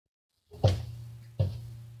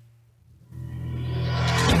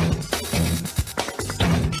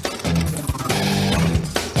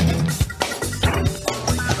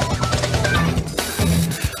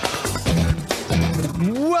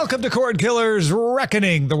Welcome to Cordkillers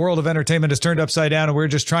Reckoning. The world of entertainment is turned upside down, and we're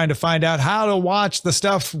just trying to find out how to watch the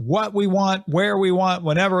stuff, what we want, where we want,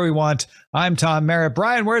 whenever we want. I'm Tom Merritt.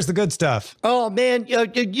 Brian, where's the good stuff? Oh, man,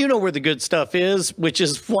 you know where the good stuff is, which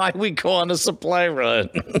is why we go on a supply run.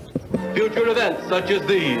 Future events such as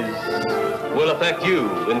these will affect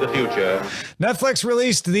you in the future. Netflix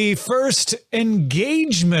released the first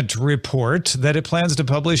engagement report that it plans to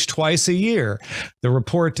publish twice a year. The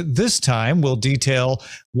report this time will detail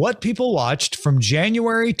what people watched from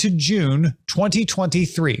January to June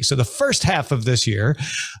 2023. So the first half of this year,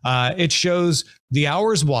 it shows the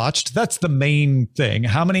hours watched. That's the main thing.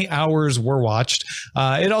 How many hours were watched.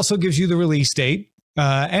 It also gives you the release date.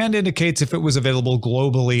 And indicates if it was available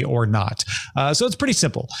globally or not. So it's pretty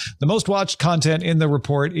simple. The most watched content in the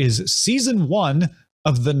report is season 1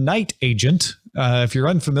 of The Night Agent. If you're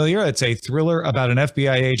unfamiliar, it's a thriller about an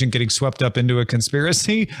FBI agent getting swept up into a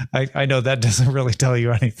conspiracy. I know that doesn't really tell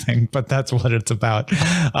you anything, but that's what it's about.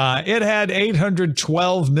 It had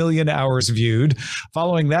 812 million hours viewed.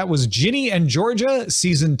 Following that was Ginny and Georgia,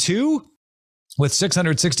 season 2. With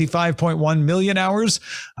 665.1 million hours.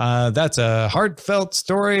 That's a heartfelt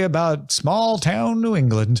story about small town New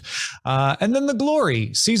England. And then The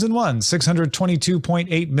Glory, season 1,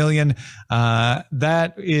 622.8 million.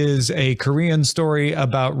 That is a Korean story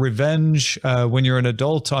about revenge when you're an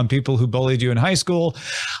adult on people who bullied you in high school.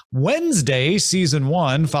 Wednesday, season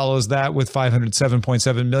 1, follows that with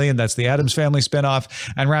 507.7 million. That's the Addams Family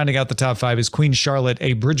spinoff. And rounding out the top 5 is Queen Charlotte,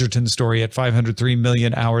 a Bridgerton story at 503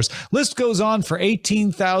 million hours. List goes on for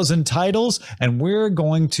 18,000 titles, and we're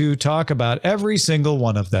going to talk about every single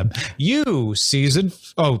one of them.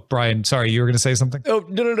 Oh, Brian, sorry, you were going to say something? Oh,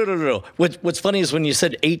 no. What's funny is when you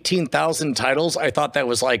said 18,000 titles, I thought that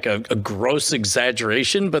was like a gross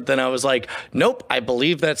exaggeration, but then I was like, nope, I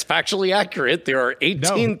believe that's factually accurate. There are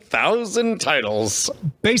 18,000 titles.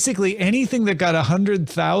 Basically, anything that got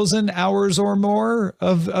 100,000 hours or more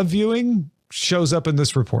of viewing shows up in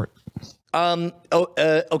this report.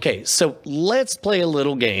 Okay, so let's play a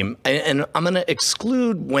little game, and I'm going to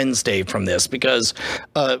exclude Wednesday from this because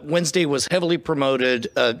Wednesday was heavily promoted.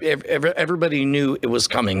 Everybody knew it was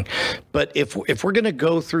coming. But if we're going to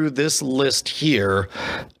go through this list here,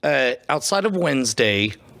 outside of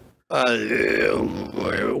Wednesday,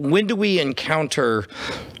 when do we encounter...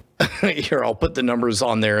 Here, I'll put the numbers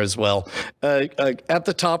on there as well. At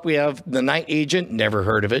the top, we have The Night Agent, never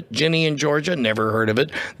heard of it. Ginny in Georgia, never heard of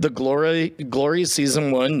it. The Glory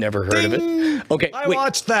season 1, never heard of it. Okay, I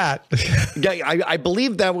watched that. Yeah, I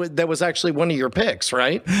believe that was actually one of your picks,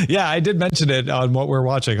 right? Yeah, I did mention it on what we're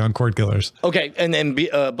watching on Cordkillers. Okay, and then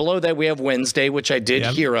below that, we have Wednesday, which I did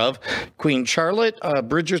hear of. Queen Charlotte,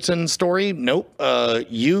 Bridgerton story, nope.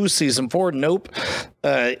 You, season 4, nope.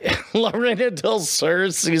 Lorena Del Sur,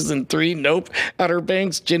 season 3, nope. Outer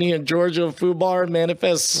Banks, Ginny and Georgia, Fubar,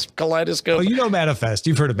 Manifest, Kaleidoscope. Oh, you know Manifest.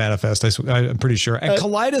 You've heard of Manifest, I'm pretty sure. And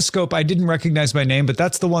Kaleidoscope, I didn't recognize by name, but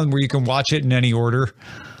that's the one where you can watch it in any order.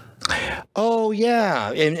 Oh,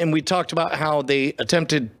 yeah. And we talked about how they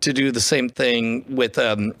attempted to do the same thing with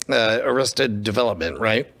Arrested Development,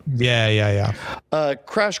 right? Yeah.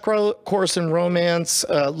 Crash Course in Romance,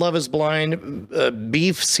 Love is Blind,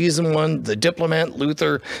 Beef, season 1, The Diplomat,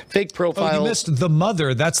 Luther, Fake Profile. Oh, you missed The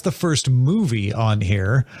Mother. That's the first movie on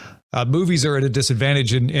here. Movies are at a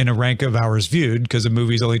disadvantage in a rank of hours viewed because a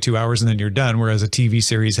movie's only 2 hours and then you're done, whereas a TV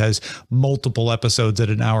series has multiple episodes at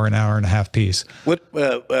an hour and a half piece. What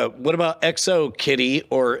about Exo Kitty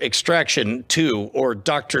or Extraction 2 or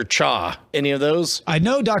Dr. Cha? Any of those? I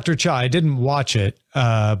know Dr. Cha. I didn't watch it,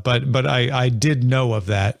 but I did know of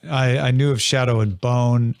that. I knew of Shadow and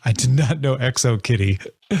Bone. I did not know Exo Kitty.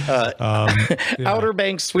 Outer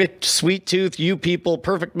Banks, Sweet Tooth, You People,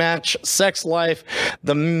 Perfect Match, Sex Life,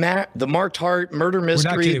 The Marked Heart, Murder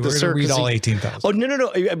Mystery, We're going to read all 18,000. Oh, no.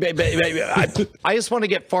 I just want to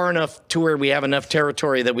get far enough to where we have enough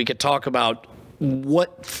territory that we could talk about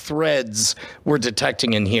what threads we're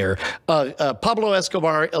detecting in here. Pablo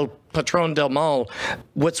Escobar, El Patron del Mal.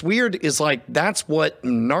 What's weird is like that's what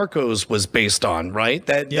Narcos was based on, right?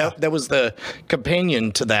 That was the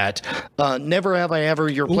companion to that. Never Have I Ever,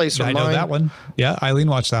 Your Place or Mine. I know that one. Yeah, Eileen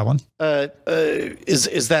watched that one.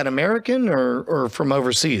 Is that American or from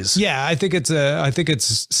overseas? Yeah, I think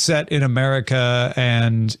it's set in America,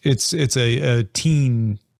 and it's a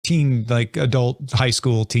teen, like adult, high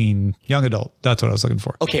school, teen, young adult. That's what I was looking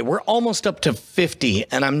for. Okay, we're almost up to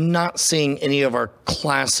 50, and I'm not seeing any of our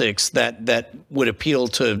classics that would appeal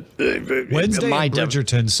to Wednesday and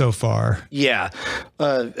Bridgerton so far. Yeah.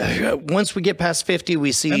 Once we get past 50,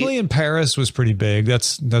 we see Emily in Paris was pretty big.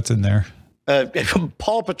 That's in there.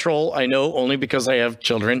 Paw Patrol, I know only because I have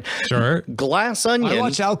children. Sure. Glass Onion. I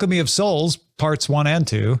watched Alchemy of Souls parts 1 and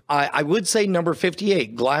 2. I would say number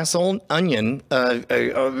 58, Glass Onion,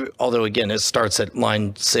 although again, it starts at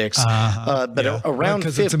line 6, but around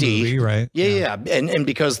 50. It's a movie, right? Yeah. And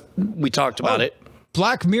because we talked about it.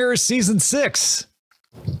 Black Mirror season 6.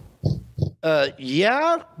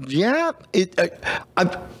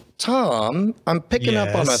 Tom, I'm picking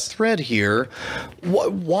up on a thread here.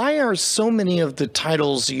 Why are so many of the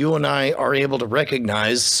titles you and I are able to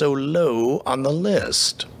recognize so low on the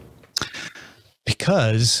list?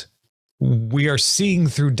 Because we are seeing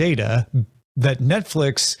through data that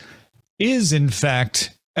Netflix is, in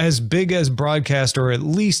fact, as big as broadcast, or at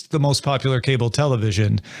least the most popular cable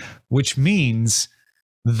television, which means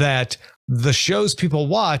that the shows people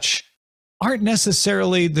watch aren't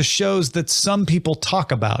necessarily the shows that some people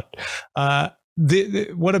talk about.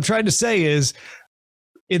 What I'm trying to say is,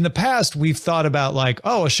 in the past, we've thought about like,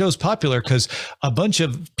 oh, a show's popular because a bunch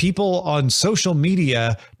of people on social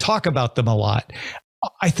media talk about them a lot.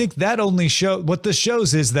 I think that only what this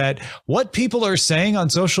shows is that what people are saying on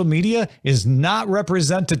social media is not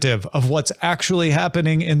representative of what's actually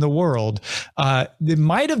happening in the world. There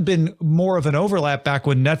might have been more of an overlap back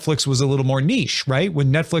when Netflix was a little more niche, right?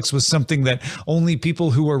 When Netflix was something that only people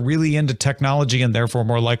who are really into technology and therefore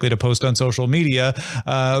more likely to post on social media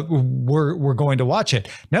were going to watch it.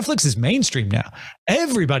 Netflix is mainstream now.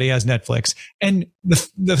 Everybody has Netflix. And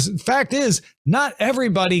the fact is, not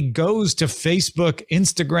everybody goes to Facebook,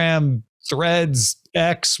 Instagram, Threads,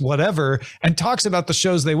 X, whatever, and talks about the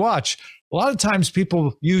shows they watch. A lot of times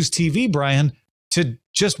people use TV, Brian, to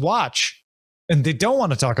just watch, and they don't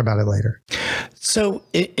want to talk about it later. So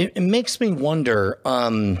it makes me wonder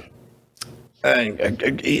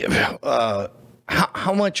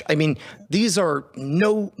how much, I mean, these are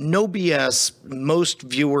no BS, most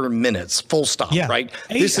viewer minutes, full stop, right?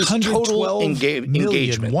 This is total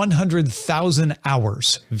engagement. 100,000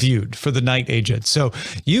 hours viewed for The Night Agent. So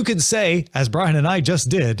you can say, as Brian and I just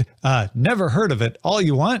did, never heard of it all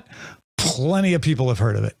you want. Plenty of people have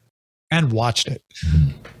heard of it and watched it.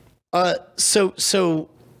 So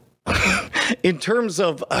in terms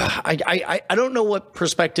of, I don't know what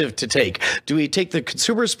perspective to take. Do we take the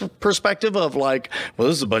consumer's perspective of like, well,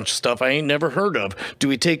 this is a bunch of stuff I ain't never heard of? Do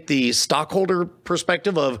we take the stockholder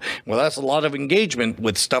perspective of, well, that's a lot of engagement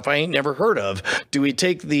with stuff I ain't never heard of? Do we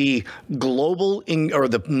take the global or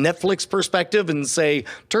the Netflix perspective and say,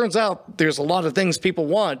 turns out there's a lot of things people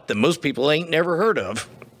want that most people ain't never heard of?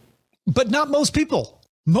 But not most people.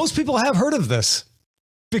 Most people have heard of this,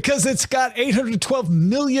 because it's got 812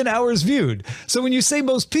 million hours viewed. So when you say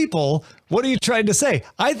most people, what are you trying to say?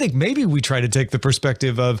 I think maybe we try to take the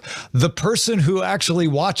perspective of the person who actually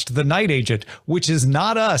watched The Night Agent, which is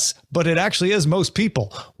not us, but it actually is most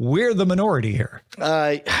people. We're the minority here.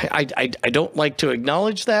 I don't like to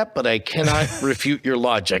acknowledge that, but I cannot refute your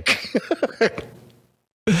logic.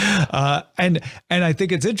 And I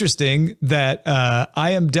think it's interesting that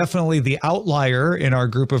I am definitely the outlier in our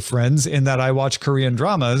group of friends in that I watch Korean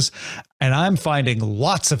dramas, and I'm finding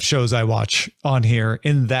lots of shows I watch on here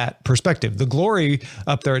in that perspective. The Glory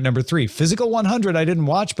up there at number 3. Physical 100 I didn't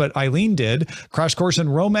watch, but Eileen did. Crash Course in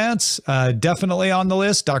Romance, definitely on the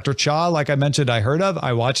list. Dr. Cha, like I mentioned, I heard of.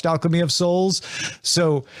 I watched Alchemy of Souls.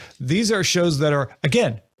 So these are shows that are,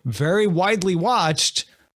 again, very widely watched,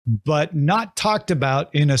 but not talked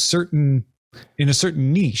about in a certain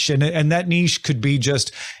niche. And that niche could be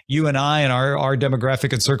just you and I and our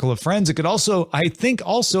demographic and circle of friends. It could also, I think,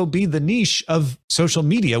 also be the niche of social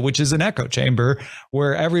media, which is an echo chamber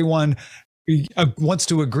where everyone wants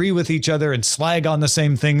to agree with each other and slag on the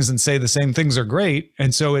same things and say the same things are great.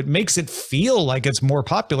 And so it makes it feel like it's more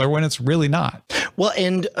popular when it's really not. Well,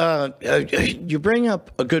 and you bring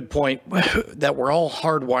up a good point that we're all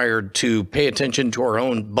hardwired to pay attention to our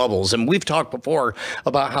own bubbles. And we've talked before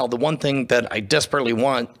about how the one thing that I desperately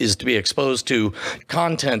want is to be exposed to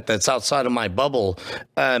content that's outside of my bubble,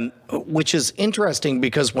 which is interesting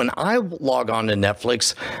because when I log on to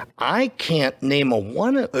Netflix, I can't name a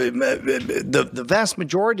one. The vast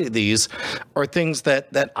majority of these are things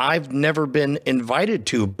that I've never been invited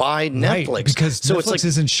to by Netflix. Right, because so Netflix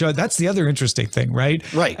isn't show. That's the other interesting thing, right?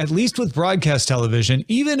 Right. At least with broadcast television,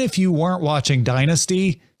 even if you weren't watching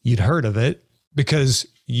Dynasty, you'd heard of it because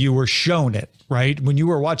you were shown it, right? When you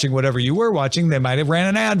were watching whatever you were watching, they might have ran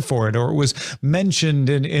an ad for it, or it was mentioned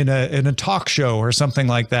in a talk show or something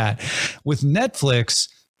like that. With Netflix,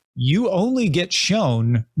 you only get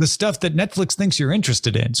shown the stuff that Netflix thinks you're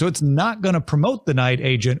interested in. So it's not going to promote The Night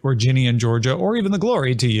Agent or Ginny and Georgia or even The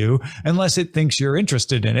Glory to you unless it thinks you're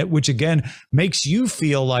interested in it, which again makes you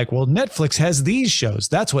feel like, well, Netflix has these shows.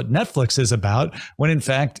 That's what Netflix is about, when in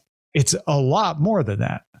fact, it's a lot more than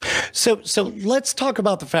that. So let's talk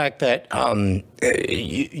about the fact that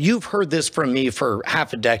you've heard this from me for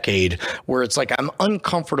half a decade, where it's like I'm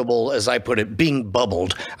uncomfortable, as I put it, being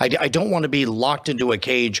bubbled. I don't want to be locked into a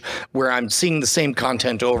cage where I'm seeing the same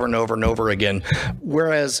content over and over and over again.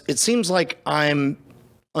 Whereas it seems like I'm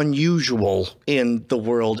unusual in the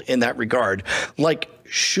world in that regard. Like,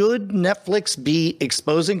 should Netflix be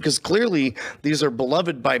exposing? Because clearly these are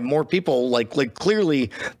beloved by more people. Like clearly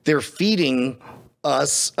they're feeding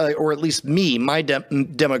us, or at least me, my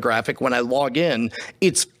demographic, when I log in,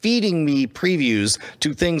 it's feeding me previews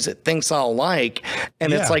to things it thinks I'll like.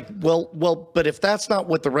 And it's like, well, but if that's not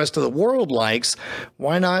what the rest of the world likes,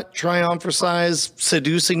 why not try on for size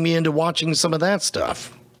seducing me into watching some of that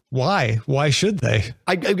stuff? Why? Why should they?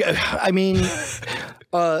 I mean,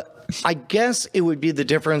 I guess it would be the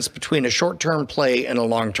difference between a short-term play and a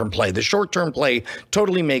long-term play. The short-term play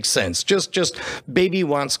totally makes sense. Just baby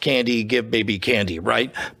wants candy, give baby candy,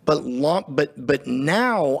 right? But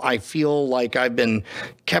now I feel like I've been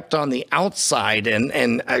kept on the outside, and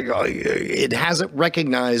it hasn't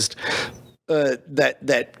recognized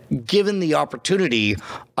that given the opportunity,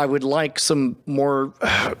 I would like some more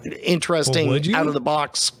interesting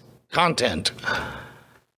out-of-the-box content.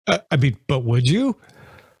 I mean, but would you?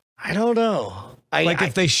 I don't know.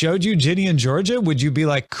 If they showed you Ginny and Georgia, would you be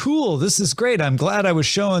like, cool, this is great. I'm glad I was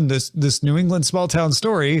shown this New England small town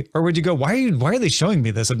story. Or would you go, why are they showing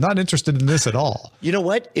me this? I'm not interested in this at all. You know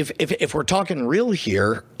what? If we're talking real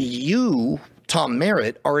here, you, Tom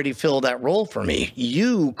Merritt, already filled that role for me.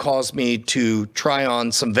 You caused me to try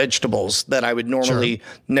on some vegetables that I would normally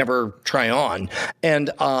never try on.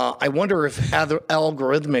 And I wonder if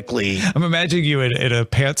algorithmically... I'm imagining you in a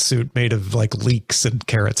pantsuit made of like leeks and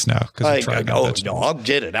carrots now. No, I'll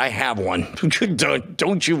get it. I have one.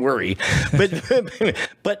 don't you worry. But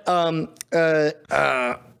I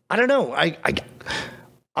don't know.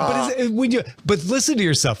 But listen to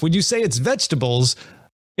yourself. When you say it's vegetables,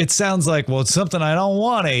 it sounds like, well, it's something I don't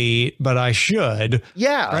want to eat, but I should.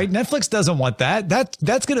 Yeah. Right. Netflix doesn't want that.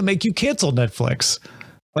 That's going to make you cancel Netflix.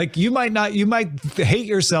 Like you might hate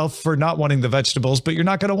yourself for not wanting the vegetables, but you're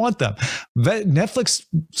not going to want them. Netflix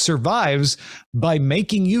survives by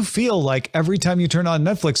making you feel like every time you turn on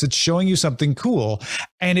Netflix, it's showing you something cool,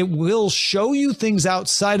 and it will show you things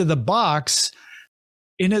outside of the box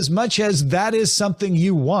in as much as that is something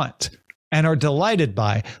you want and are delighted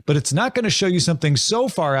by, but it's not going to show you something so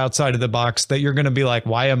far outside of the box that you're going to be like,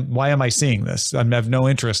 why am I seeing this? I have no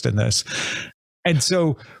interest in this. And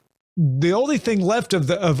so the only thing left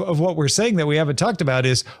of what we're saying that we haven't talked about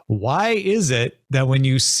is, why is it that when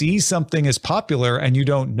you see something as popular and you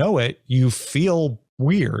don't know it, you feel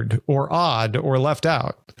weird or odd or left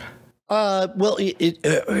out? Well,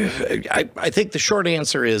 I think the short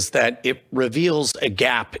answer is that it reveals a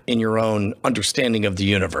gap in your own understanding of the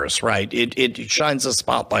universe, right? It shines a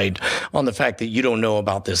spotlight on the fact that you don't know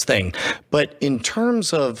about this thing. But in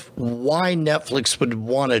terms of why Netflix would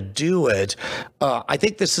want to do it, I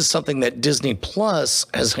think this is something that Disney Plus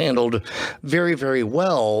has handled very, very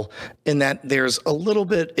well, in that there's a little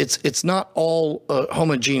bit, it's not all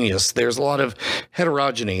homogeneous. There's a lot of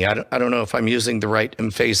heterogeneity. I don't know if I'm using the right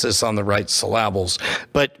emphasis on the right syllables,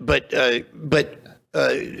 but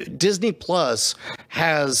Disney Plus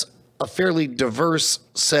has a fairly diverse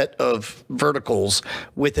set of verticals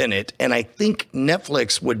within it, and I think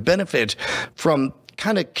Netflix would benefit from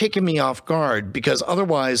kind of kicking me off guard, because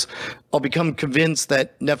otherwise I'll become convinced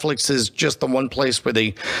that Netflix is just the one place where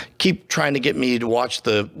they keep trying to get me to watch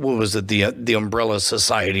the Umbrella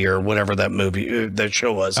Society or whatever that movie, that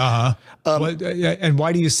show was. And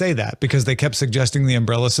why do you say that? Because they kept suggesting the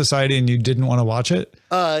Umbrella Society and you didn't want to watch it?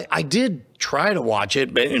 I did try to watch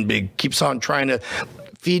it, but it keeps on trying to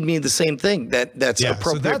feed me the same thing that's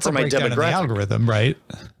appropriate for my demographic. In the algorithm, right?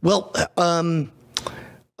 Well,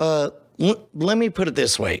 let me put it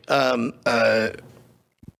this way.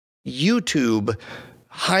 YouTube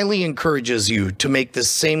highly encourages you to make the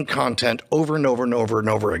same content over and over and over and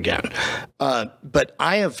over again. But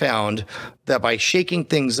I have found that by shaking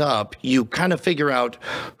things up, you kind of figure out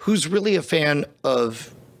who's really a fan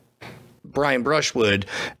of Brian Brushwood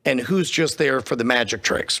and who's just there for the magic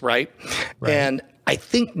tricks, right? And I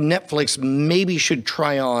think Netflix maybe should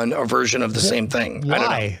try on a version of the same thing.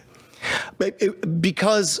 Why?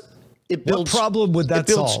 Because it builds, what problem would that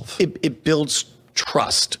solve? It builds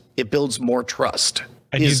trust. It builds more trust.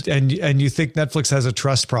 And you think Netflix has a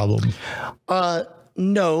trust problem?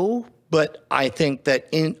 No, but I think that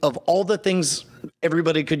of all the things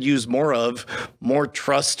everybody could use more of, more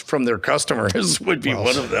trust from their customers would be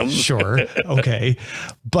one of them. Sure. Okay.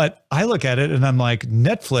 But I look at it and I'm like,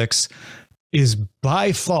 Netflix is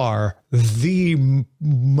by far the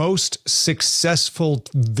most successful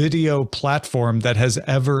video platform that has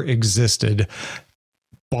ever existed,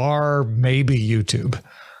 bar maybe YouTube.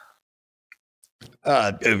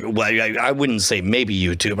 Well, I wouldn't say maybe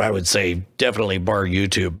YouTube. I would say definitely bar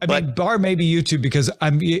YouTube. I mean, bar maybe YouTube, because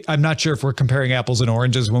I'm not sure if we're comparing apples and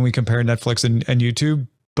oranges when we compare Netflix and YouTube,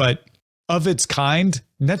 but of its kind,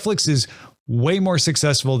 Netflix is way more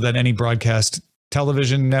successful than any broadcast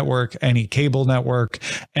television network, any cable network,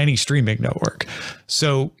 any streaming network.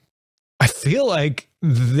 So I feel like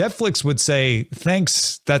Netflix would say,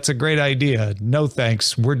 thanks, that's a great idea. No,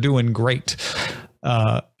 thanks, we're doing great.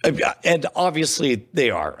 And obviously they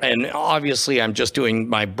are. And obviously I'm just doing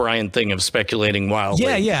my Brian thing of speculating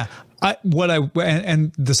wildly. Yeah.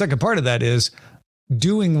 And the second part of that is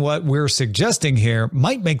doing what we're suggesting here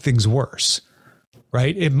might make things worse,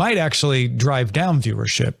 right? It might actually drive down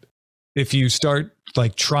viewership if you start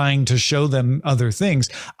like trying to show them other things.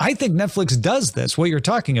 I think Netflix does this, what you're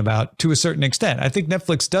talking about, to a certain extent. I think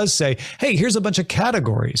Netflix does say, hey, here's a bunch of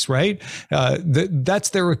categories, right?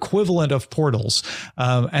 That's their equivalent of portals.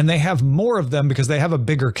 And they have more of them because they have a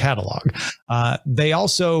bigger catalog. They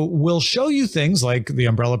also will show you things like The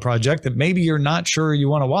Umbrella Project that maybe you're not sure you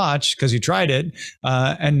want to watch because you tried it.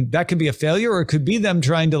 And that could be a failure, or it could be them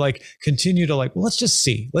trying to like continue to like, well, let's just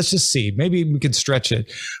see. Maybe we could stretch it.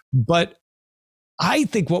 But I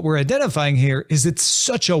think what we're identifying here is it's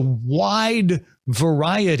such a wide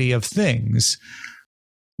variety of things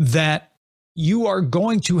that you are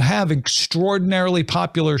going to have extraordinarily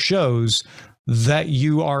popular shows that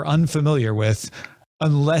you are unfamiliar with,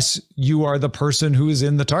 unless you are the person who is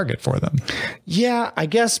in the target for them. Yeah, I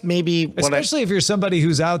guess maybe. Especially if you're somebody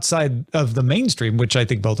who's outside of the mainstream, which I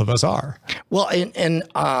think both of us are. Well, and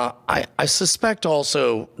I suspect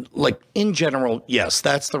also, like in general, yes,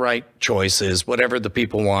 that's the right choice. Is whatever the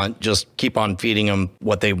people want, just keep on feeding them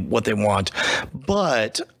what they want.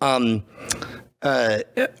 But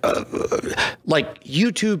like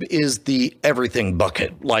YouTube is the everything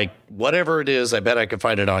bucket. Like whatever it is, I bet I could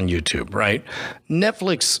find it on YouTube, right?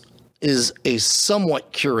 Netflix is a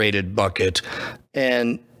somewhat curated bucket,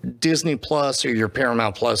 and Disney Plus or your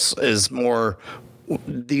Paramount Plus is more,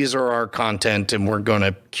 these are our content and we're going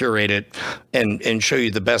to curate it and show you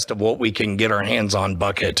the best of what we can get our hands on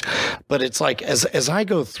bucket. But it's like, as I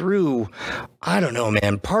go through, I don't know,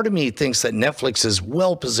 man, part of me thinks that Netflix is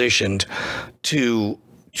well positioned to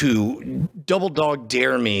double dog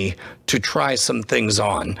dare me to try some things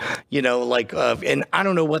on, like, and I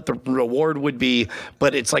don't know what the reward would be,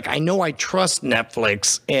 but it's like, I know I trust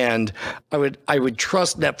Netflix, and I would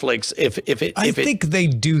trust Netflix if I think they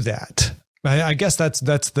do that. I guess that's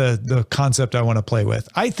the concept I want to play with.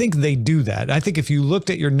 I think they do that. I think if you looked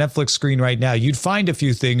at your Netflix screen right now, you'd find a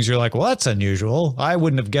few things you're like, well, that's unusual. I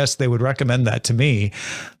wouldn't have guessed they would recommend that to me.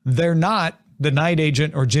 They're not The Night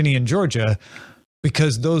Agent or Ginny in Georgia,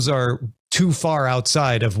 because those are too far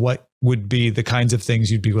outside of what would be the kinds of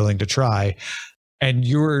things you'd be willing to try. And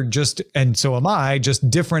you're just, and so am I, just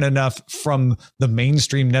different enough from the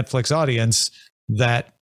mainstream Netflix audience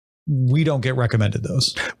that we don't get recommended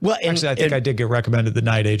those. Well, actually, I think I did get recommended The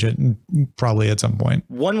Night Agent probably at some point.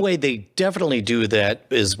 One way they definitely do that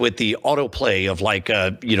is with the autoplay of like,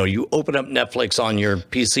 you open up Netflix on your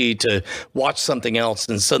PC to watch something else,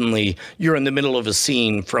 and suddenly you're in the middle of a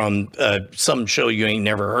scene from some show you ain't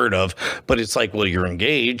never heard of, but it's like, well, you're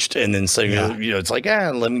engaged. And then so, it's like,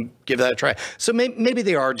 let me give that a try. So maybe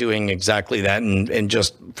they are doing exactly that. And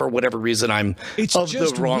just for whatever reason, it's of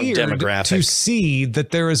the wrong demographic. To see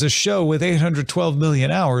that there is a show with 812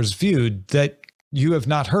 million hours viewed that you have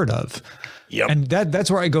not heard of. Yep. And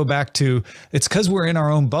that's where I go back to, it's because we're in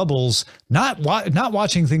our own bubbles, not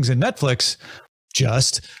watching things in Netflix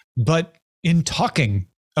but in talking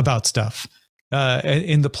about stuff.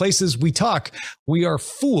 In the places we talk, we are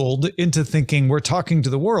fooled into thinking we're talking to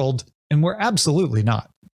the world, and we're absolutely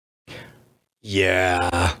not.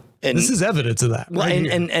 Yeah. And this is evidence of that. Well, right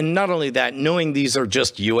and not only that, knowing these are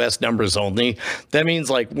just U.S. numbers only, that means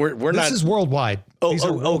like we're not. This is worldwide.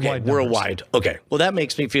 Okay, worldwide. Okay, well that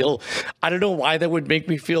makes me feel. I don't know why that would make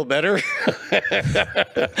me feel better.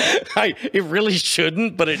 It really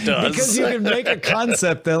shouldn't, but it does. Because you can make a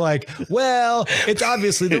concept that like, well, it's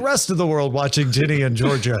obviously the rest of the world watching Ginny in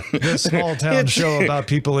Georgia, this small town show about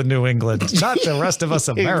people in New England, not the rest of us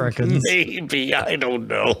Americans. Maybe, I don't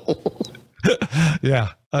know. Yeah,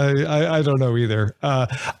 I don't know either.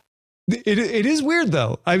 It is weird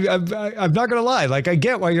though. I'm not gonna lie. Like I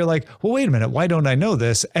get why you're like, well, wait a minute, why don't I know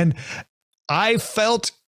this? And I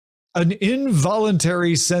felt an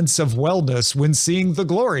involuntary sense of wellness when seeing The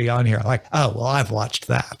Glory on here. Like, oh well, I've watched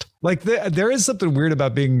that. Like there is something weird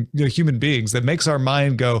about being human beings that makes our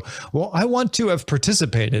mind go, well, I want to have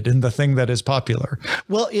participated in the thing that is popular.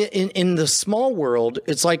 Well, in the small world,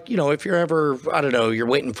 it's like, if you're ever, I don't know, you're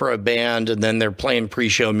waiting for a band and then they're playing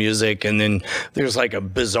pre-show music and then there's like a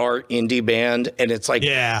bizarre indie band and it's like,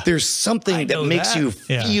 there's something that makes you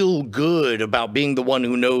feel good about being the one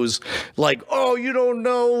who knows, like, oh, you don't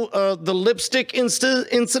know the lipstick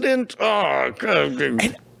incident? Oh,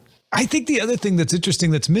 God. I think the other thing that's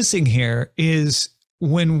interesting that's missing here is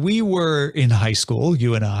when we were in high school,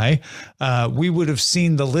 you and I, we would have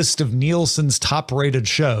seen the list of Nielsen's top rated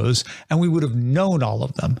shows and we would have known all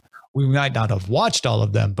of them. We might not have watched all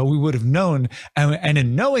of them, but we would have known. And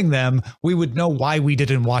in knowing them, we would know why we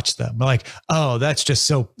didn't watch them. Like, oh, it's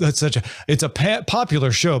a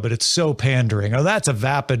popular show, but it's so pandering. Oh, that's a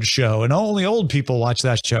vapid show and only old people watch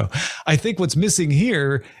that show. I think what's missing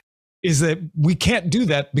here is that we can't do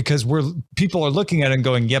that because people are looking at it and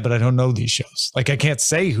going, yeah, but I don't know these shows. Like I can't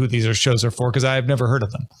say who these shows are for because I've never heard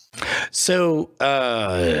of them. So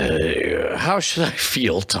how should I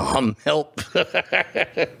feel, Tom? Help.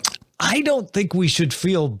 I don't think we should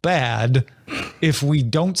feel bad if we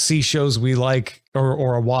don't see shows we like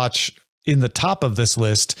or watch in the top of this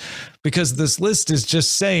list, because this list is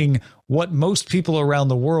just saying what most people around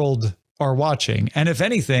the world are watching. And if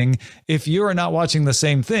anything, if you are not watching the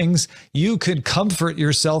same things, you could comfort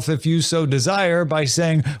yourself if you so desire by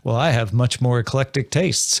saying, well, I have much more eclectic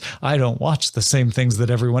tastes. I don't watch the same things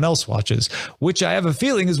that everyone else watches, which I have a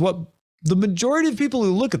feeling is what the majority of people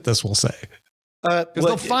who look at this will say. Because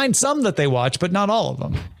they'll find some that they watch, but not all of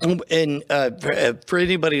them. And for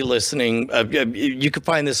anybody listening, you can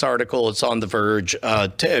find this article. It's on The Verge.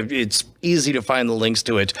 It's easy to find the links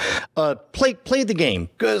to it. Play the game.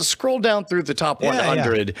 Scroll down through the top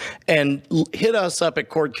 100 and hit us up at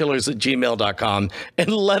cordkillers@gmail.com and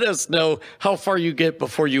let us know how far you get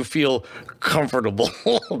before you feel comfortable,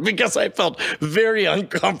 because I felt very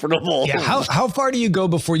uncomfortable. Yeah. How far do you go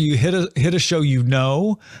before you hit a show you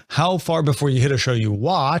know? How far before you hit a show you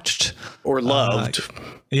watched or loved?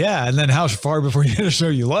 Yeah, and then how far before you hit a show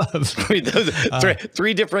you love? three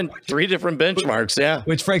different benchmarks. Yeah,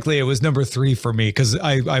 which frankly it was number 3 for me because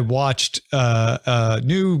I watched and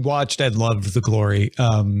loved The Glory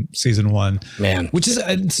season 1. Man, which is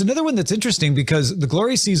it's another one that's interesting because The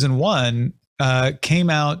Glory season 1 came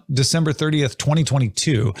out December 30th,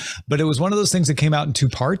 2022, but it was one of those things that came out in 2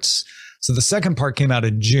 parts. So the second part came out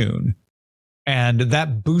in June, and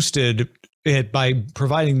that boosted it by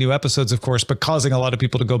providing new episodes, of course, but causing a lot of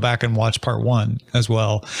people to go back and watch part 1 as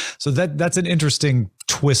well. So that's an interesting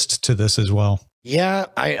twist to this as well. Yeah,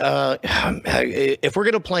 if we're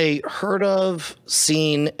gonna play heard of,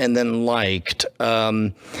 seen, and then liked,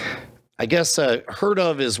 I guess heard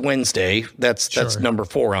of is Wednesday. That's number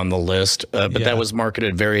 4 on the list, but that was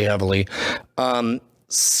marketed very heavily.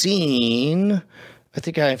 Seen, I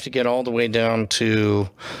think I have to get all the way down to.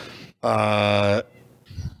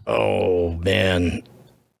 Oh man,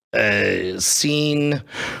 seen.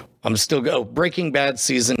 I'm still Breaking Bad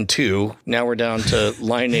season 2. Now we're down to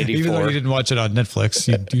line 84. Even though you didn't watch it on Netflix,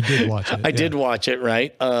 you did watch it. I did watch it,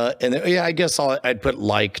 right? And I guess I'd put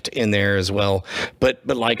liked in there as well. But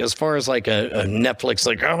like as far as like a Netflix,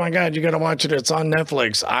 like, oh my God, you got to watch it. It's on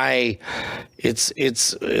Netflix.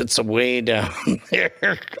 It's a way down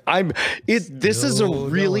there. This is a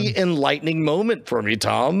really enlightening moment for me,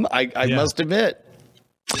 Tom. I must admit.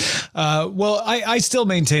 Well, I still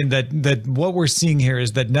maintain that what we're seeing here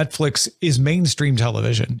is that Netflix is mainstream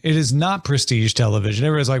television. It is not prestige television.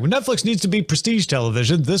 Everyone's like, well, Netflix needs to be prestige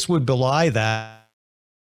television. This would belie that.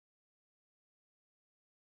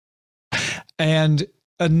 And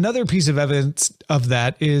another piece of evidence of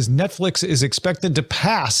that is Netflix is expected to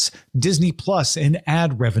pass Disney Plus in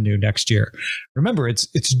ad revenue next year. Remember, it's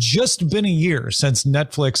just been a year since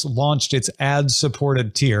Netflix launched its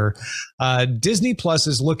ad-supported tier. Disney Plus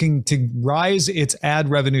is looking to rise its ad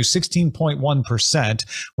revenue 16.1%,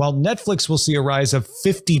 while Netflix will see a rise of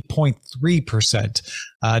 50.3%.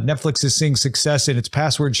 Netflix is seeing success in its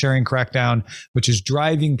password sharing crackdown, which is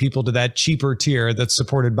driving people to that cheaper tier that's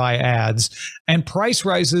supported by ads, and price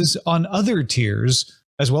rises on other tiers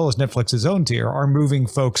as well as Netflix's own tier, are moving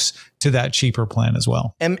folks to that cheaper plan as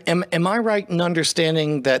well. Am I right in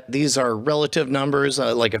understanding that these are relative numbers?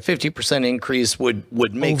 Like a 50% increase would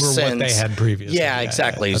make over sense. What they had previously. Yeah,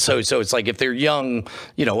 exactly. So it's like if they're young,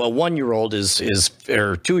 a 1-year-old is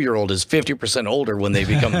or 2-year-old is 50% older when they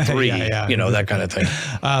become 3. That kind of thing.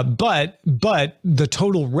 But the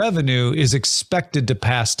total revenue is expected to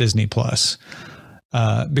pass Disney Plus.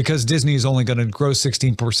 Because Disney is only going to grow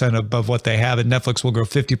 16% above what they have, and Netflix will grow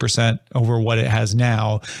 50% over what it has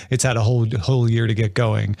now. It's had a whole year to get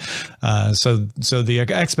going. So the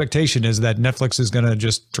expectation is that Netflix is going to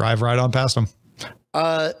just drive right on past them.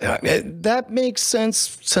 That makes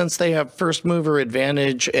sense since they have first mover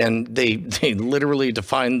advantage and they literally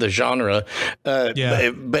define the genre. But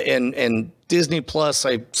Disney Plus,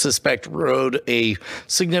 I suspect, rode a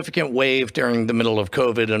significant wave during the middle of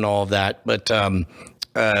COVID and all of that. But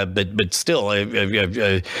still,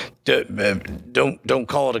 don't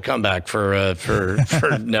call it a comeback for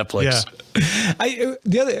Netflix.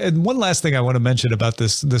 And one last thing I want to mention about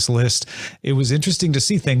this list, it was interesting to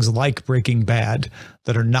see things like Breaking Bad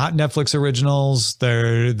that are not Netflix originals.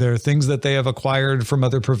 They're things that they have acquired from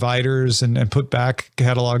other providers and put back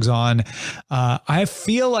catalogs on. I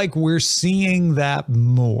feel like we're seeing that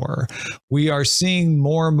more. We are seeing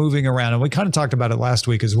more moving around, and we kind of talked about it last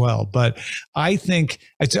week as well. But I think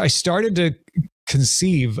I started to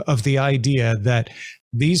conceive of the idea that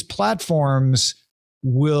these platforms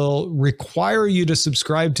will require you to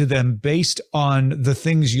subscribe to them based on the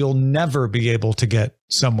things you'll never be able to get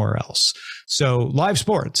somewhere else. So live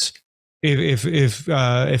sports,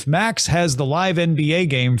 if Max has the live NBA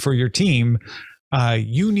game for your team,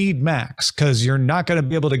 you need Max because you're not going to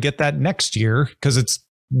be able to get that next year because it's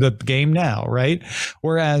the game now, right?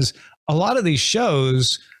 Whereas a lot of these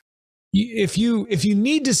shows, if you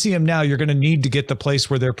need to see them now, you're going to need to get the place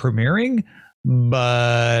where they're premiering,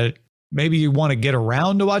 but maybe you want to get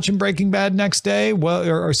around to watching Breaking Bad next day,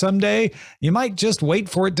 or someday. You might just wait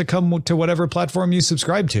for it to come to whatever platform you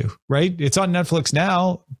subscribe to, right? It's on Netflix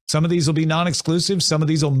now. Some of these will be non-exclusive. Some of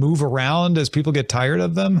these will move around as people get tired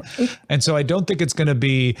of them. And so I don't think it's going to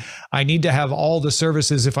be, I need to have all the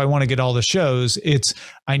services if I want to get all the shows. It's,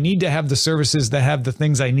 I need to have the services that have the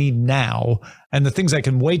things I need now, and the things I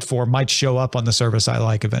can wait for might show up on the service I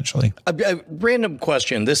like eventually. A random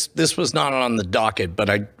question. This was not on the docket, but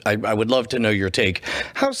I would love to know your take.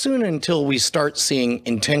 How soon until we start seeing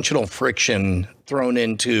intentional friction thrown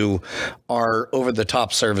into our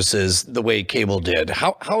over-the-top services the way cable did?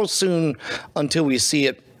 How soon until we see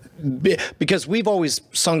it? Because we've always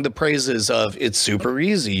sung the praises of it's super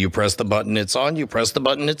easy. You press the button, it's on. You press the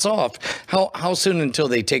button, it's off. How soon until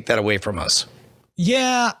they take that away from us?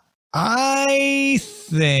 Yeah, I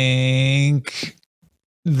think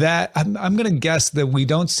that I'm going to guess that we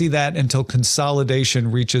don't see that until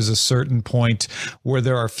consolidation reaches a certain point where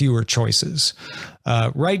there are fewer choices.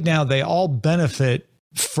 Right now, they all benefit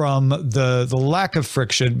from the lack of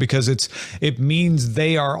friction because it means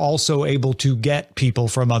they are also able to get people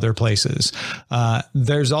from other places.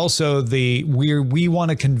 There's also we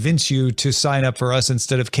want to convince you to sign up for us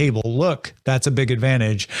instead of cable. Look, that's a big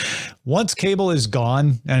advantage. Once cable is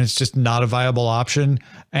gone and it's just not a viable option,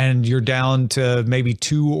 and you're down to maybe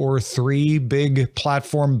 2 or 3 big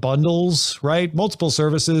platform bundles, right? Multiple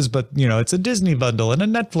services, but it's a Disney bundle and a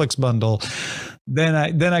Netflix bundle. Then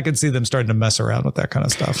I could see them starting to mess around with that kind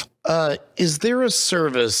of stuff. Is there a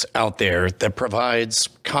service out there that provides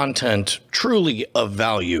content truly of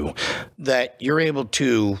value that you're able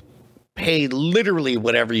to pay literally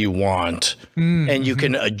whatever you want and you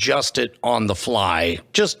can adjust it on the fly,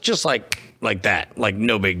 just like that, like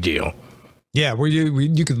no big deal? Yeah, where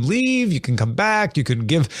you can leave, you can come back, you can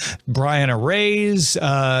give Brian a raise.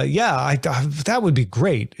 That would be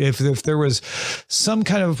great if there was some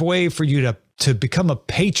kind of way for you to become a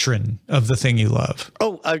patron of the thing you love.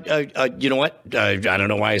 Oh, you know what? I don't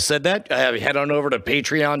know why I said that. Head on over to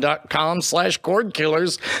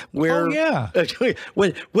patreon.com/Cordkillers where,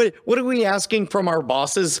 what are we asking from our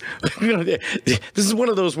bosses? This is one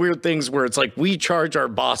of those weird things where it's like we charge our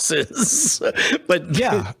bosses, but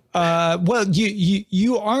yeah. Well,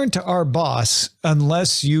 you aren't our boss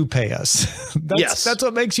unless you pay us. That's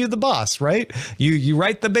what makes you the boss, right? You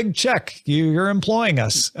write the big check. You're employing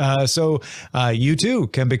us. So you too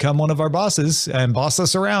can become one of our bosses and boss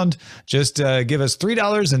us around. Just give us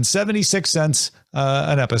 $3.76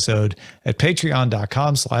 an episode at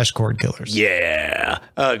patreon.com/Cordkillers. Yeah.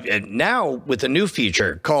 And now with a new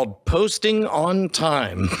feature called Posting on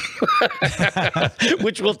Time,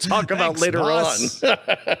 which we'll talk about later boss. On.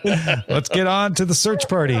 Let's get on to the search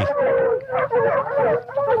party.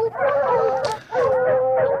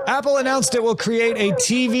 Apple announced it will create a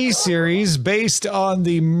TV series based on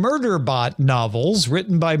the Murderbot novels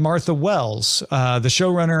written by Martha Wells. The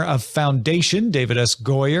showrunner of Foundation, David S.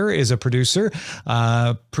 Goyer, is a producer.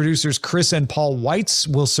 Producers Chris and Paul Weitz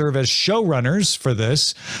will serve as showrunners for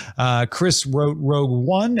this. Chris wrote Rogue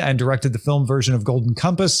One and directed the film version of Golden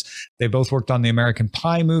Compass. They both worked on the American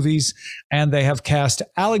Pie movies, and they have cast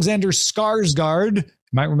Alexander Skarsgård.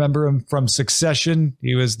 You might remember him from Succession.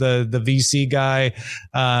 He was the VC guy,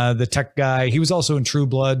 the tech guy. He was also in True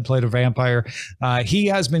Blood, played a vampire. He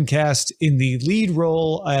has been cast in the lead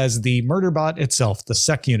role as the Murderbot itself, the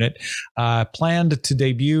SEC unit, planned to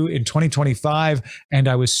debut in 2025. And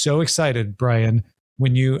I was so excited, Brian,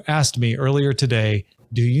 when you asked me earlier today,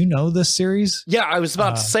 do you know this series? Yeah, I was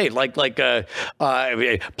about to say,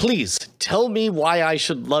 please tell me why I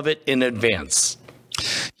should love it in advance.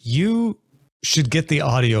 You should get the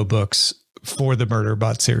audiobooks for the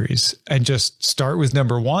Murderbot series and just start with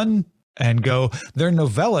number 1 and go. They're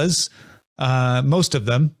novellas, most of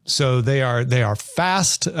them, so they are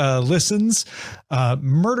fast listens.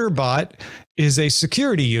 Murderbot is a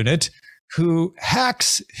security unit who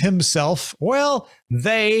hacks himself. Well,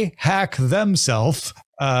 they hack themselves,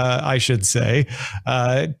 I should say,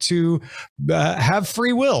 to have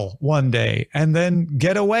free will one day and then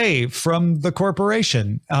get away from the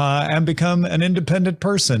corporation and become an independent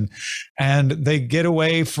person. And they get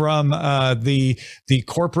away from the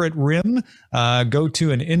corporate rim, go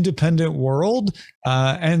to an independent world,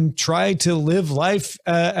 and try to live life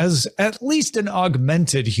as at least an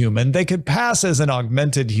augmented human. They could pass as an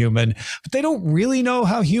augmented human, but they don't really know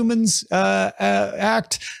how humans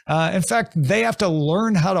act. In fact, they have to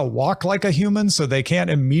learn how to walk like a human, so they can't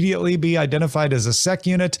immediately be identified as a SEC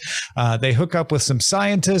unit. They hook up with some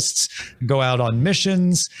scientists, go out on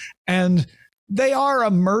missions, and they are a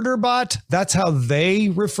murderbot. That's how they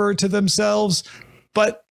refer to themselves,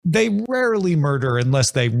 but they rarely murder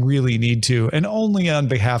unless they really need to, and only on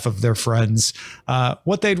behalf of their friends.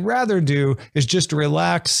 What they'd rather do is just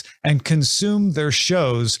relax and consume their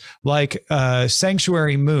shows like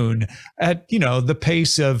Sanctuary Moon at, the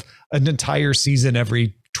pace of an entire season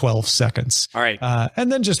every 12 seconds. All right. And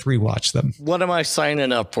then just rewatch them. What am I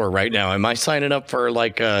signing up for right now? Am I signing up for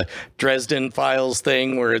like a Dresden Files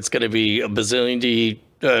thing where it's going to be a bazillion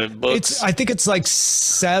books? I think it's like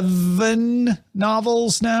 7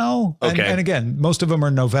 novels now. Okay. And again, most of them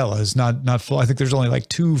are novellas, not full. I think there's only like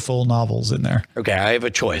 2 full novels in there. Okay, I have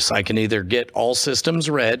a choice. I can either get All Systems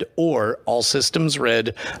Red or All Systems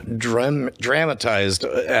Red dramatized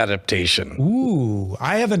adaptation. Ooh,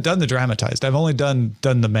 I haven't done the dramatized. I've only done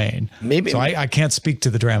the main. Maybe. So I can't speak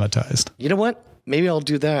to the dramatized. You know what? Maybe I'll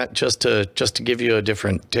do that just to give you a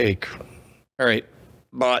different take. All right,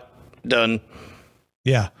 bought, done.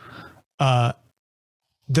 Yeah.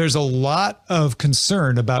 There's a lot of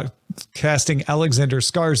concern about casting Alexander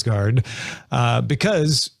Skarsgård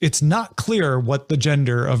because it's not clear what the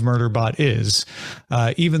gender of Murderbot is,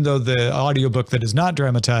 even though the audiobook that is not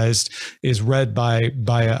dramatized is read by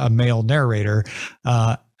a male narrator.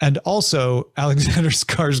 And also, Alexander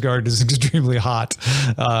Skarsgård is extremely hot,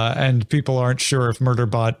 and people aren't sure if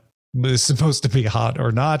Murderbot is supposed to be hot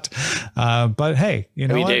or not. But hey,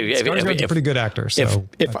 Skarsgård's a pretty good actor. So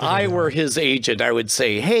if I were his agent, I would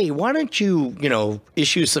say, hey, why don't you,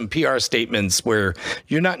 issue some PR statements where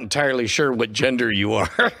you're not entirely sure what gender you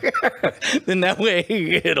are? Then that way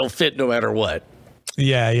it'll fit no matter what.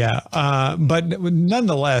 Yeah. But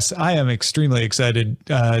nonetheless, I am extremely excited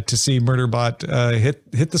to see Murderbot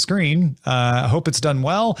hit the screen. I hope it's done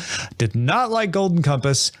well. Did not like Golden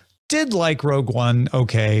Compass. Did like Rogue One,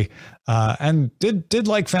 okay, and did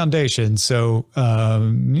like Foundation. So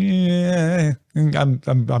yeah, I'm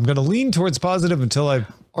going to lean towards positive until I.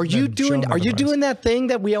 Are you doing that thing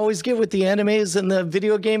that we always get with the animes and the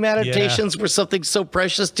video game adaptations, where something's so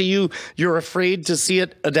precious to you, you're afraid to see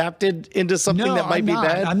it adapted into something that might be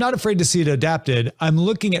bad? I'm not afraid to see it adapted. I'm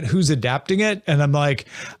looking at who's adapting it, and I'm like,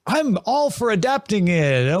 I'm all for adapting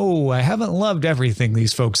it. Oh, I haven't loved everything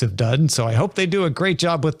these folks have done, so I hope they do a great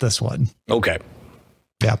job with this one. Okay.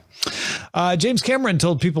 Yeah. James Cameron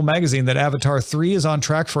told People magazine that Avatar 3 is on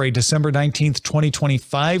track for a December 19th,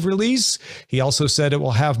 2025 release. He also said it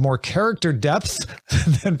will have more character depth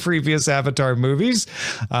than previous Avatar movies.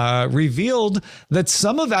 Revealed that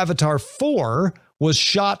some of Avatar 4 was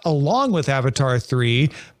shot along with Avatar 3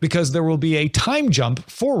 because there will be a time jump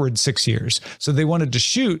forward 6 years. So they wanted to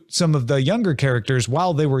shoot some of the younger characters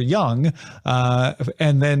while they were young.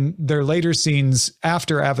 And then their later scenes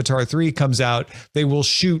after Avatar 3 comes out, they will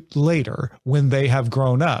shoot later when they have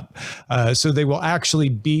grown up. So they will actually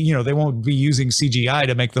be, they won't be using CGI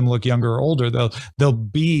to make them look younger or older. They'll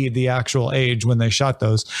be the actual age when they shot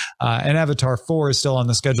those. And Avatar 4 is still on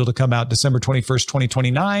the schedule to come out December 21st,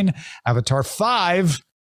 2029. Avatar 5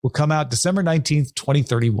 will come out December 19th,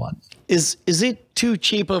 2031. Is it too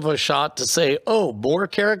cheap of a shot to say, oh, more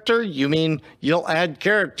character? You mean you'll add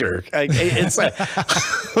character? It's like,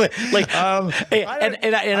 I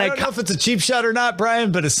don't know if it's a cheap shot or not,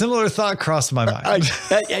 Brian, but a similar thought crossed my mind.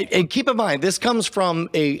 And keep in mind, this comes from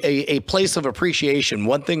a place of appreciation.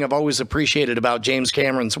 One thing I've always appreciated about James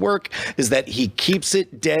Cameron's work is that he keeps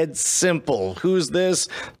it dead simple. Who's this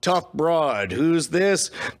tough broad? Who's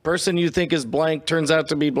this person you think is blank turns out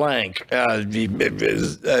to be blank?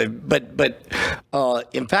 But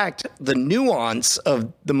in fact, the nuance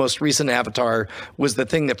of the most recent Avatar was the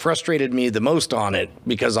thing that frustrated me the most on it,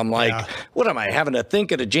 because I'm like, what am I having to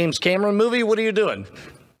think at a James Cameron movie? What are you doing?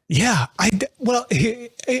 Yeah,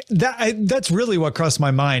 that's really what crossed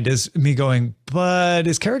my mind, is me going, but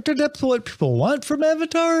is character depth what people want from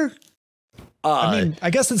Avatar? I mean, I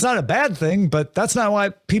guess it's not a bad thing, but that's not why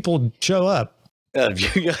people show up.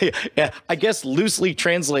 Yeah, I guess loosely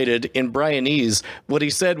translated in Brianese, what he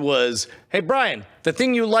said was, hey, Brian, the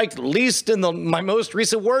thing you liked least in my most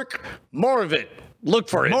recent work, more of it. Look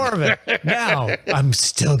for it. More of it. Now, I'm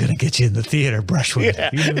still going to get you in the theater, Brushwood. Yeah,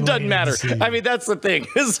 it doesn't matter. I mean, that's the thing.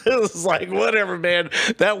 It's like, whatever, man.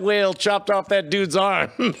 That whale chopped off that dude's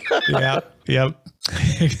arm. Yep.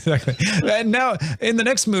 Exactly. And now, in the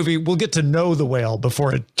next movie, we'll get to know the whale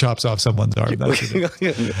before it chops off someone's arm.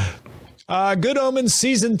 Good Omens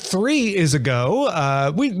season 3 is a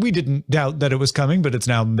go. We didn't doubt that it was coming, but it's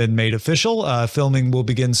now been made official. Filming will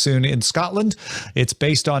begin soon in Scotland. It's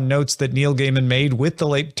based on notes that Neil Gaiman made with the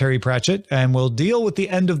late Terry Pratchett, and will deal with the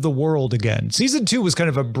end of the world again. Season 2 was kind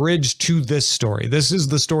of a bridge to this story. This is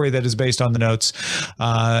the story that is based on the notes.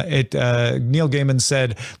 Neil Gaiman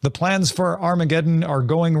said, the plans for Armageddon are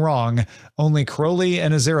going wrong. Only Crowley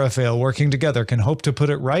and Aziraphale working together can hope to put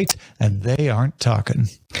it right, and they aren't talking.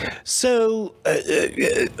 So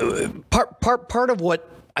part of what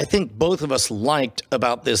I think both of us liked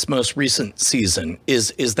about this most recent season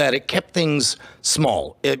is that it kept things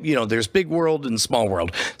small. There's big world and small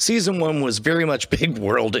world. Season 1 was very much big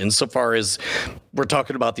world insofar as we're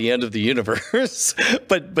talking about the end of the universe,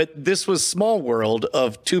 but this was small world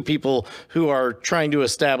of two people who are trying to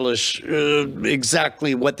establish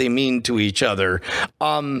exactly what they mean to each other.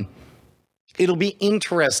 It'll be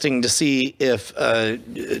interesting to see if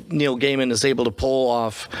Neil Gaiman is able to pull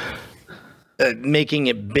off making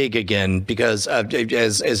it big again, because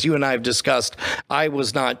as you and I have discussed, I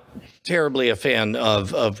was not terribly a fan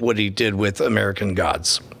of what he did with American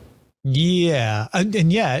Gods. Yeah,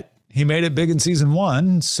 and yet he made it big in season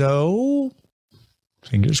 1, so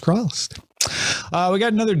fingers crossed. We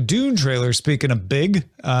got another Dune trailer. Speaking of big,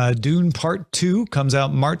 Dune Part 2 comes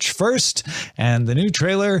out March 1st, and the new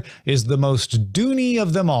trailer is the most Dune-y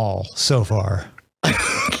of them all so far.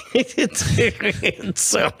 It's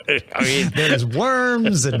so, I mean, there's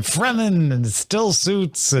worms and Fremen and still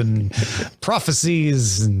suits and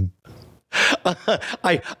prophecies and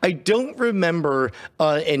I don't remember,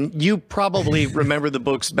 and you probably remember the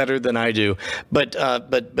books better than I do, but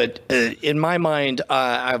in my mind,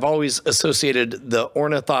 I've always associated the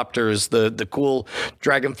ornithopters, the cool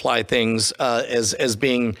dragonfly things, as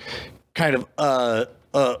being kind of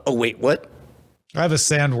oh wait, what? I have a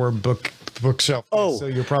sandworm bookshelf. Oh, so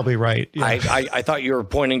you're probably right. Yeah. I thought you were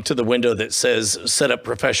pointing to the window that says set up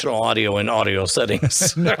professional audio in audio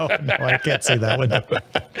settings. no, I can't see that window.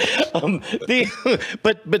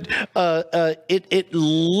 It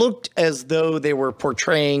looked as though they were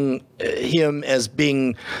portraying him as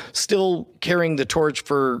being still carrying the torch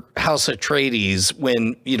for House Atreides,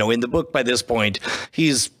 when, in the book by this point,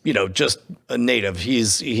 he's, just a native.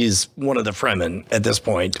 He's one of the Fremen at this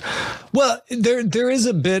point. Well, there is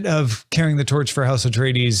a bit of carrying the torch for House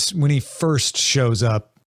Atreides when he first shows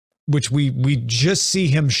up, which we just see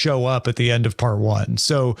him show up at the end of part 1.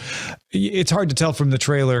 So it's hard to tell from the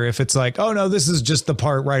trailer if it's like, oh no, this is just the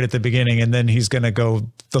part right at the beginning and then he's going to go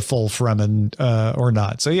the full Fremen or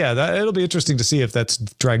not. So yeah, it'll be interesting to see if that's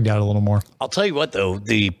dragged out a little more. I'll tell you what, though,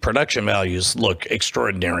 the production values look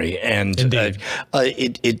extraordinary. And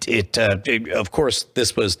of course,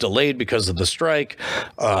 this was delayed because of the strike.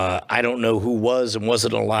 I don't know who was and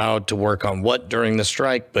wasn't allowed to work on what during the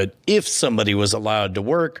strike, but if somebody was allowed to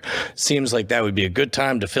work, seems like that would be a good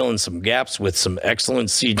time to fill in some gaps with some excellent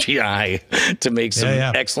CGI to make some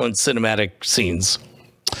excellent cinematic scenes.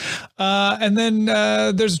 And then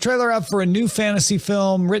there's a trailer out for a new fantasy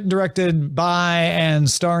film written, directed by, and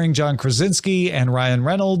starring John Krasinski and Ryan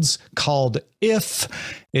Reynolds called If.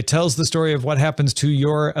 It tells the story of what happens to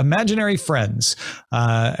your imaginary friends.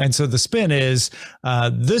 And so the spin is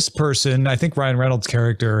this person, I think Ryan Reynolds'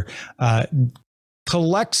 character,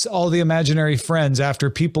 collects all the imaginary friends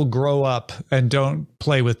after people grow up and don't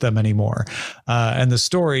play with them anymore. And the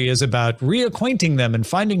story is about reacquainting them and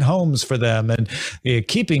finding homes for them and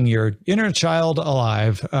keeping your inner child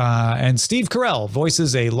alive. And Steve Carell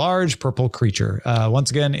voices a large purple creature.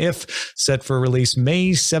 Once again, If, set for release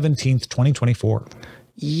May 17th, 2024.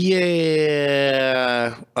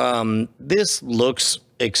 Yeah. This looks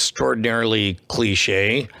extraordinarily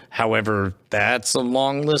cliche. However, that's a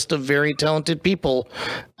long list of very talented people.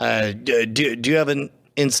 Do you have an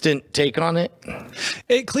instant take on it?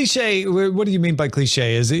 Cliche, what do you mean by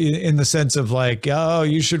cliche? Is it in the sense of like, oh,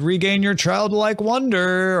 you should regain your childlike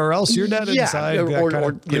wonder or else you're dead inside?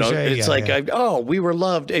 Or you know, it's oh, we were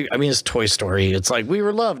loved. I mean, it's Toy Story. It's like we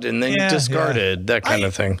were loved and then discarded, that kind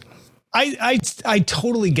of thing. I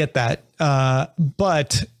totally get that.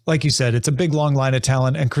 But like you said, it's a big, long line of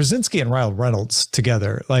talent, and Krasinski and Ryan Reynolds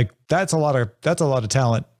together, like that's a lot of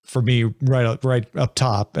talent for me right up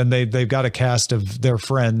top. And they've got a cast of their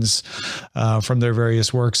friends from their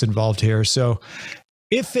various works involved here. So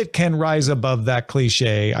if it can rise above that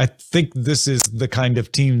cliche, I think this is the kind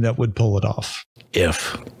of team that would pull it off.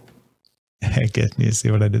 If. You see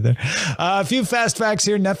what I did there? A few fast facts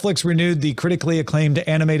here. Netflix renewed the critically acclaimed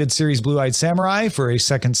animated series Blue-Eyed Samurai for a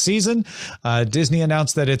second season. Disney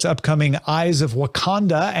announced that its upcoming Eyes of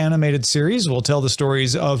Wakanda animated series will tell the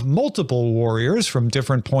stories of multiple warriors from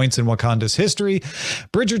different points in Wakanda's history.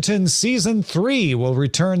 Bridgerton Season 3 will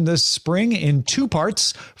return this spring in 2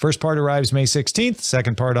 parts. First part arrives May 16th,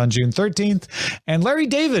 second part on June 13th. And Larry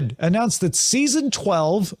David announced that Season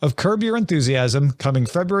 12 of Curb Your Enthusiasm, coming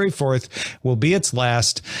February 4th, will be its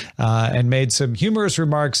last, and made some humorous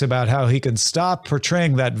remarks about how he can stop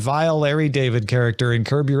portraying that vile Larry David character in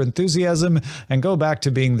Curb Your Enthusiasm and go back to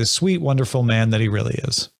being the sweet, wonderful man that he really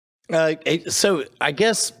is. So I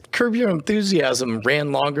guess Curb Your Enthusiasm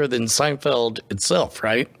ran longer than Seinfeld itself,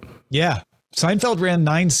 right? Yeah. Seinfeld ran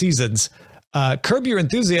 9 seasons. Curb Your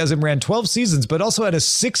Enthusiasm ran 12 seasons, but also had a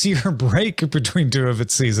 6-year break between 2 of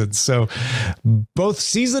its seasons. So both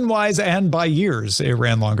season-wise and by years, it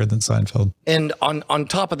ran longer than Seinfeld. And on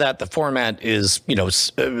top of that, the format is,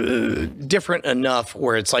 different enough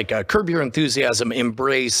where it's like Curb Your Enthusiasm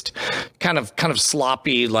embraced kind of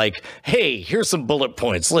sloppy, like, hey, here's some bullet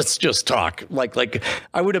points. Let's just talk. Like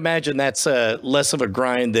I would imagine that's less of a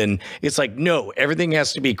grind than it's like, no, everything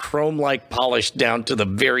has to be chrome-like polished down to the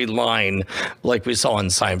very line, like we saw in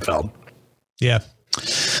Seinfeld. Yeah.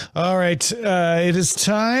 All right. It is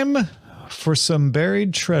time for some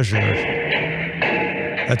buried treasure.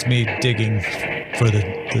 That's me digging for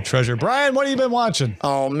the treasure. Brian, what have you been watching?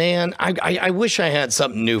 Oh, man, I wish I had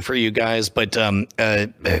something new for you guys, but now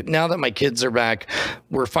that my kids are back,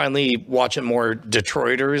 we're finally watching more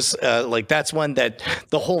Detroiters. Like that's one that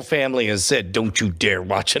the whole family has said, don't you dare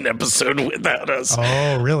watch an episode without us.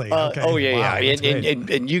 Oh, really? Okay. Oh, yeah, wow, yeah.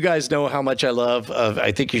 And you guys know how much I love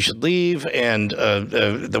I Think You Should Leave and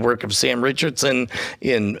the work of Sam Richardson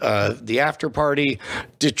in The After Party.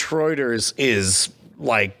 Detroiters is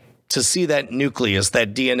like, to see that nucleus,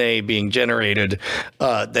 that DNA being generated,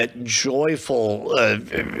 that joyful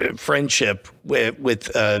friendship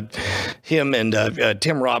with him and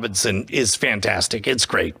Tim Robinson is fantastic. It's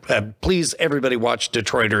great. Please, everybody watch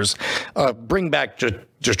Detroiters. Bring back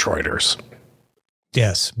Detroiters.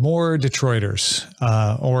 Yes, more Detroiters,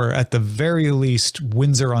 or at the very least,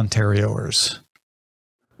 Windsor, Ontarioers.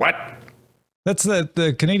 What? That's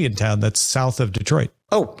the Canadian town that's south of Detroit.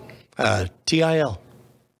 Oh, TIL.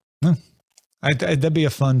 That'd be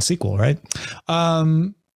a fun sequel, right?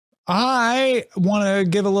 I want to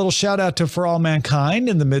give a little shout out to For All Mankind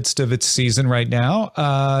in the midst of its season right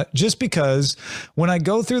now, just because when I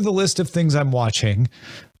go through the list of things I'm watching,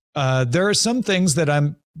 there are some things that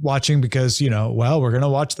I'm watching because, well, we're going to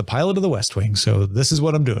watch the pilot of The West Wing. So this is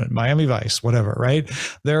what I'm doing. Miami Vice, whatever, right?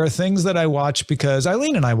 There are things that I watch because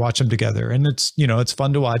Eileen and I watch them together, and it's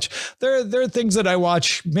fun to watch. There are things that I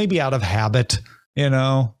watch maybe out of habit.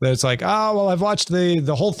 It's like, oh, well, I've watched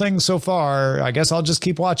the whole thing so far. I guess I'll just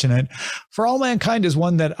keep watching it. For All Mankind is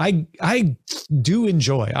one that I do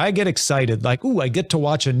enjoy. I get excited, like, ooh, I get to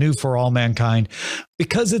watch a new For All Mankind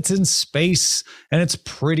because it's in space and it's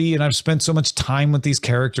pretty. And I've spent so much time with these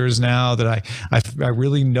characters now that I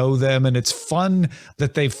really know them. And it's fun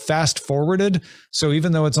that they've fast forwarded. So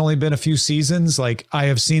even though it's only been a few seasons, like I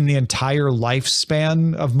have seen the entire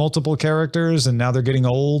lifespan of multiple characters, and now they're getting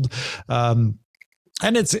old.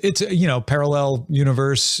 And it's parallel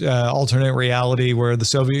universe, alternate reality where the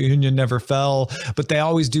Soviet Union never fell, but they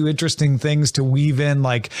always do interesting things to weave in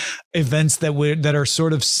like events that are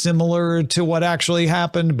sort of similar to what actually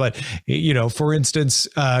happened. But, for instance,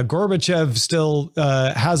 Gorbachev still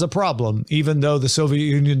has a problem, even though the Soviet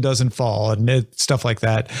Union doesn't fall, and stuff like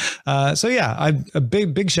that. So, yeah, a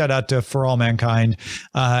big shout out to For All Mankind.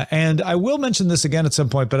 And I will mention this again at some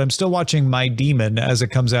point, but I'm still watching My Demon as it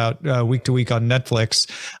comes out week to week on Netflix.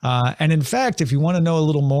 And in fact, if you want to know a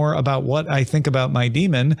little more about what I think about My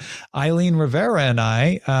Demon, Eileen Rivera and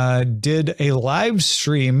I did a live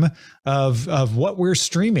stream of what we're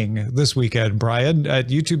streaming this weekend, Brian, at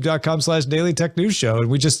youtube.com/Daily Tech News Show. And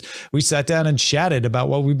we sat down and chatted about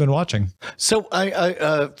what we've been watching. So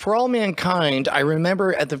For All Mankind, I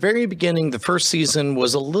remember at the very beginning, the first season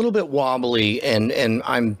was a little bit wobbly, and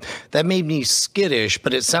that made me skittish,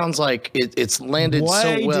 but it sounds like it's landed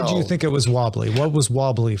so well. Why did you think it was wobbly? What was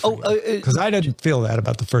wobbly for you? Because I didn't feel that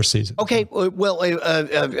about the first season. Okay, well,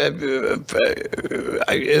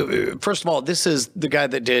 first of all, this is the guy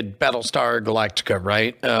that did Battlestar Galactica,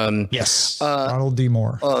 right? Yes, Ronald D.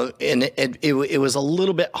 Moore. And it was a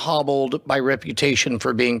little bit hobbled by reputation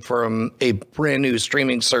for being from a brand new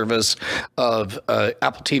streaming service of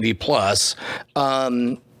Apple TV Plus.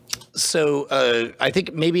 So I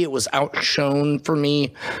think maybe it was outshone for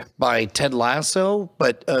me by Ted Lasso,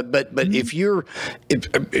 but if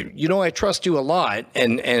I trust you a lot,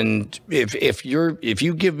 and if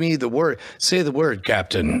you give me the word, say the word,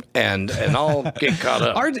 Captain, and I'll get caught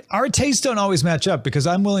up. Our tastes don't always match up because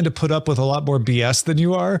I'm willing to put up with a lot more BS than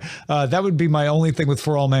you are. That would be my only thing with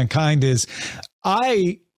For All Mankind is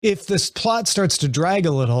if this plot starts to drag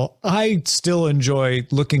a little, I still enjoy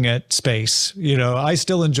looking at space. I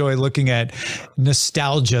still enjoy looking at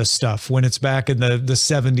nostalgia stuff when it's back in the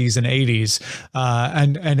 70s and 80s.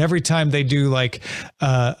 And every time they do like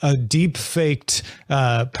a deep faked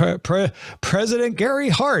President Gary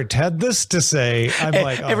Hart had this to say, I'm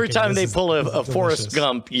like, every time they pull a Forrest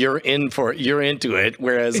Gump, you're into it.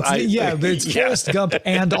 Whereas it's Forrest Gump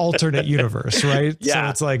and alternate universe, right?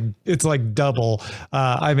 Yeah. So it's like double.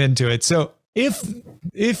 I'm into it. So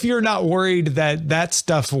if you're not worried that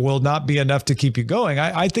stuff will not be enough to keep you going,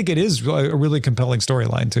 I think it is a really compelling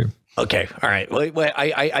storyline too. Okay. All right. Well,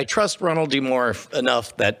 I trust Ronald D. Moore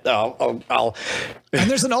enough that I'll and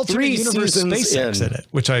there's an alternate universe SpaceX in it,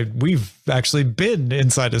 which we've actually been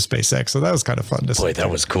inside of SpaceX. So that was kind of fun to see. Boy, that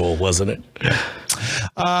was cool, wasn't it?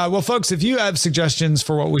 Well, folks, if you have suggestions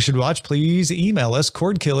for what we should watch, please email us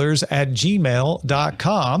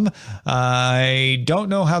cordkillers@gmail.com. I don't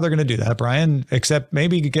know how they're going to do that, Brian, except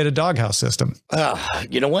maybe get a doghouse system.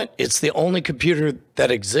 You know what? It's the only computer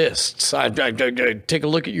that exists. I take a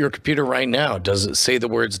look at your computer right now. Does it say the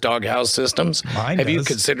words doghouse systems? Mine Have does. you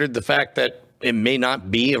considered the fact that it may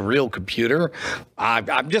not be a real computer?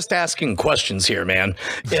 I'm just asking questions here, man.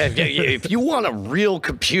 If you want a real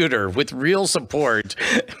computer with real support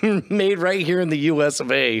made right here in the US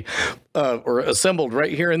of A, or assembled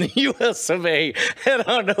right here in the US of A, head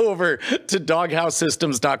on over to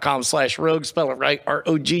doghousesystems.com/rogue. Spell it right,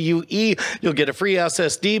 ROGUE. You'll get a free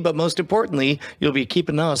SSD, but most importantly, you'll be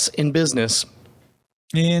keeping us in business.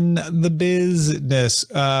 In the business.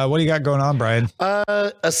 What do you got going on, Brian?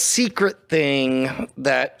 A secret thing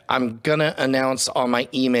that I'm going to announce on my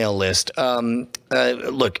email list.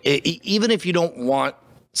 Look, even if you don't want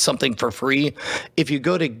something for free, if you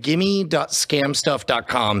go to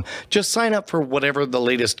gimme.scamstuff.com, just sign up for whatever the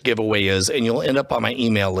latest giveaway is, and you'll end up on my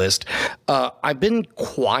email list. I've been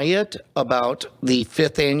quiet about the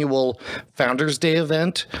 5th annual Founders Day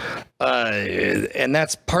event. And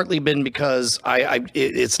that's partly been because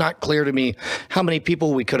it's not clear to me how many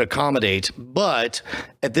people we could accommodate. But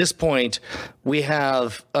at this point, we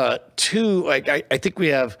have two. I think we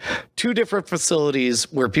have two different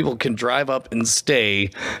facilities where people can drive up and stay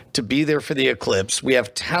to be there for the eclipse. We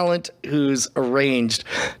have talent who's arranged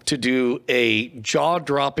to do a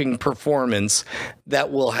jaw-dropping performance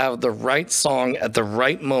that will have the right song at the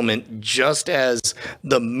right moment, just as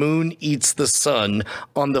the moon eats the sun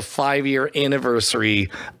on the 5-year anniversary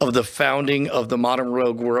of the founding of the Modern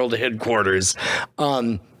Rogue World Headquarters.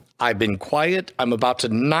 I've been quiet. I'm about to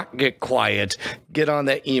not get quiet. Get on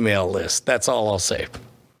that email list. That's all I'll say.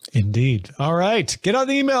 Indeed. All right. Get on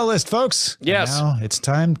the email list, folks. Yes. Now it's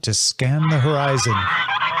time to scan the horizon.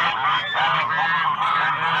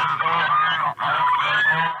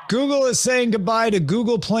 Google is saying goodbye to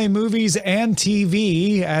Google Play Movies and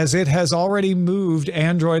TV, as it has already moved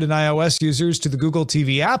Android and iOS users to the Google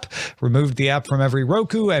TV app, removed the app from every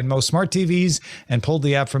Roku and most smart TVs, and pulled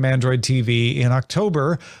the app from Android TV in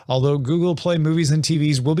October. Although Google Play Movies and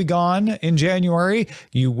TVs will be gone in January,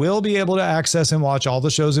 you will be able to access and watch all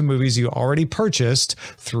the shows and movies you already purchased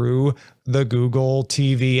through the Google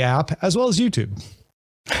TV app, as well as YouTube.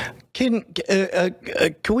 Can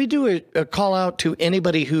we do a call out to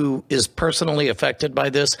anybody who is personally affected by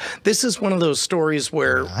this? This is one of those stories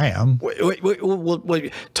where I am.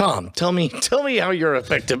 Wait, Tom, tell me how you're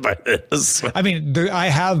affected by this. I mean, I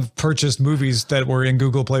have purchased movies that were in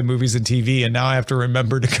Google Play Movies and TV, and now I have to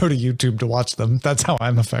remember to go to YouTube to watch them. That's how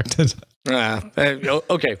I'm affected.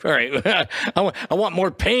 Okay, all right. I want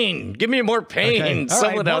more pain. Give me more pain. Okay.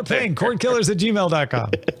 Someone more out there. pain.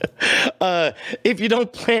 Cordkillers@gmail.com. If you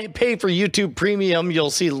don't pay for YouTube Premium,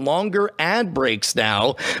 you'll see longer ad breaks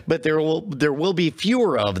now, but there will be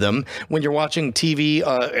fewer of them when you're watching TV,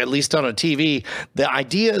 at least on a TV. The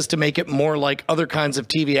idea is to make it more like other kinds of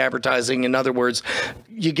TV advertising. In other words,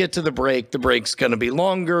 you get to the break's going to be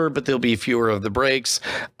longer, but there'll be fewer of the breaks.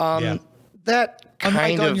 That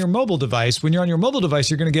Unlike on your mobile device, when you're on your mobile device,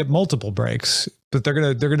 you're going to get multiple breaks, but they're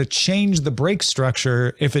going to change the break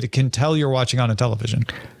structure if it can tell you're watching on a television.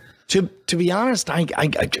 To be honest,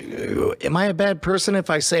 am I a bad person if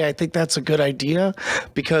I say I think that's a good idea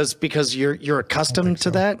because you're accustomed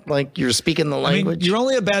to that, like you're speaking the language? I mean, you're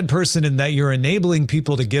only a bad person in that you're enabling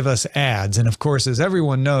people to give us ads, and of course, as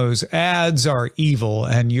everyone knows, ads are evil,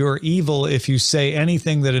 and you're evil if you say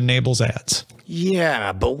anything that enables ads.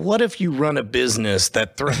 Yeah, but what if you run a business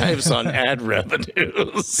that thrives on ad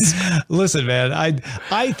revenues? Listen, man,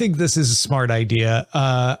 I think this is a smart idea.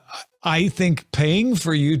 I think paying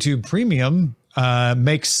for YouTube Premium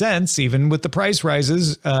makes sense, even with the price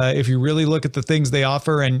rises. If you really look at the things they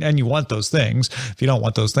offer and you want those things. If you don't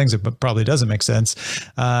want those things, it probably doesn't make sense.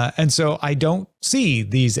 And so I don't see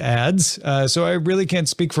these ads. So I really can't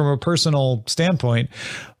speak from a personal standpoint.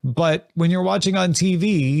 But when you're watching on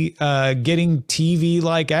TV, getting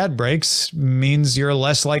TV-like ad breaks means you're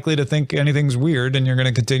less likely to think anything's weird and you're going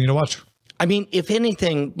to continue to watch. I mean, if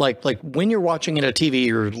anything, like when you're watching in a TV,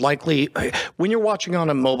 you're likely, when you're watching on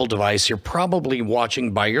a mobile device, you're probably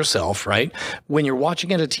watching by yourself, right? When you're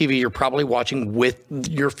watching at a TV, you're probably watching with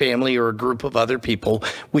your family or a group of other people,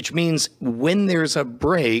 which means when there's a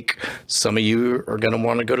break, some of you are going to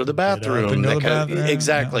want to go to the bathroom.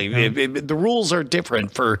 Exactly. Yeah. The rules are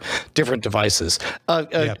different for different devices.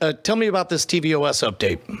 Tell me about this tvOS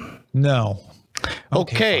update. No.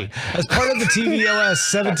 Okay. As part of the tvOS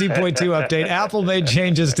 17.2 update, Apple made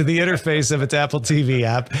changes to the interface of its Apple TV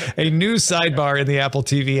app. A new sidebar in the Apple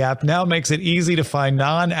TV app now makes it easy to find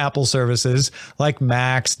non-Apple services like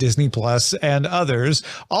Max, Disney Plus, and others.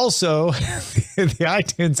 Also, the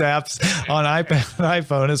iTunes apps on iPad and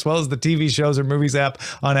iPhone, as well as the TV shows or movies app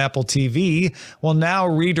on Apple TV, will now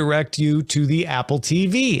redirect you to the Apple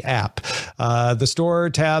TV app. The store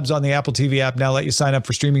tabs on the Apple TV app now let you sign up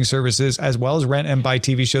for streaming services as well as rent and buy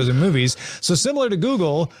TV shows and movies. So similar to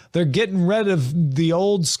Google, they're getting rid of the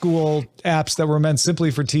old school apps that were meant simply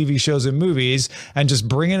for TV shows and movies and just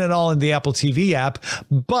bringing it all in the Apple TV app.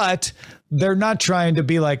 But they're not trying to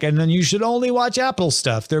be like, and then you should only watch Apple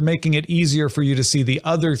stuff. They're making it easier for you to see the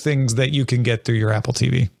other things that you can get through your Apple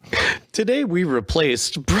TV. Today, we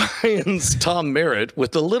replaced Brian's Tom Merritt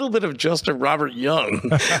with a little bit of Justin Robert Young.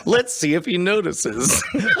 Let's see if he notices.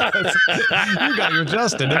 You got your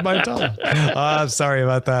Justin in my Tom. I'm sorry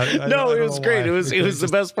about that. No, it was great. It was the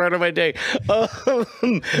best part of my day,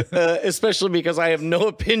 especially because I have no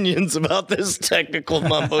opinions about this technical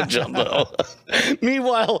mumbo jumbo.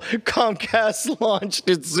 Meanwhile, Comcast Comcast launched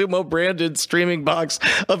its Xumo branded streaming box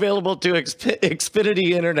available to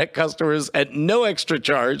Xfinity Internet customers at no extra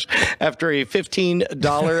charge after a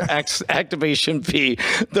 $15 activation fee,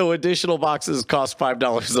 though additional boxes cost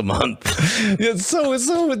 $5 a month.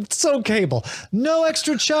 It's so cable. No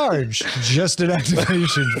extra charge, just an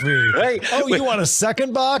activation fee. Right. Oh, you want a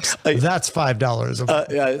second box? That's $5 a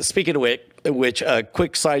month. Speaking of which,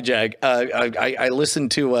 quick side jag. I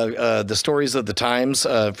listened to the stories of the Times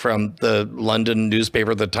from the London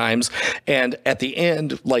newspaper, the Times, and at the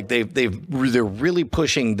end, like they're really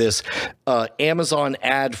pushing this Amazon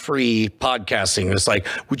ad-free podcasting. It's like,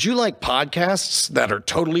 would you like podcasts that are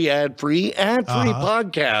totally ad-free? Ad-free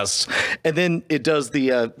podcasts, and then it does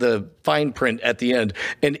the fine print at the end,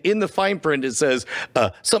 and in the fine print it says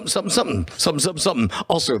something.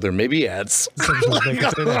 Also, there may be ads.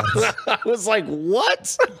 I was like,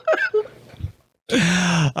 what?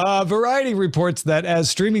 Variety reports that as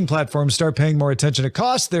streaming platforms start paying more attention to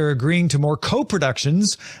cost, they're agreeing to more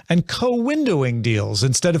co-productions and co-windowing deals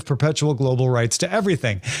instead of perpetual global rights to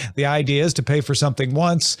everything. The idea is to pay for something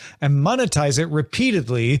once and monetize it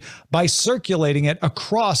repeatedly by circulating it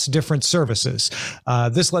across different services.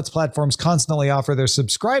 This lets platforms constantly offer their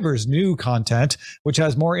subscribers new content, which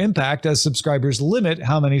has more impact as subscribers limit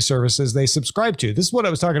how many services they subscribe to. This is what I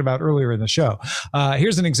was talking about earlier in the show.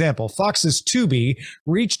 Here's an example. Fox's Tubi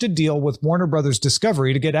reached a deal with Warner Brothers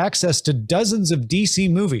Discovery to get access to dozens of DC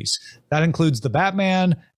movies. That includes the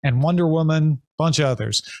Batman and Wonder Woman, a bunch of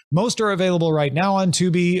others. Most are available right now on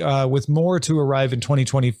Tubi, with more to arrive in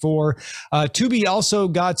 2024. Tubi also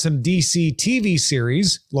got some DC TV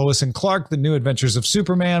series. Lois and Clark, The New Adventures of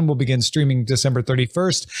Superman, will begin streaming December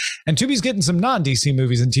 31st. And Tubi's getting some non-DC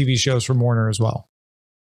movies and TV shows from Warner as well.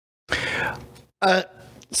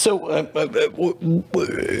 So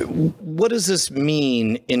what does this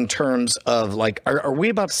mean in terms of, like, are we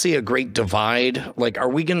about to see a great divide? Like, are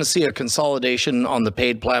we going to see a consolidation on the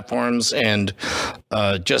paid platforms and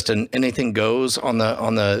just anything goes on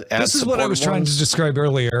the ad? This is what I was trying to describe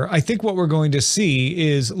earlier. I think what we're going to see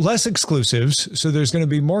is less exclusives. So there's going to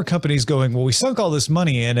be more companies going, well, we sunk all this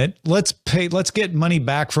money in it. Let's get money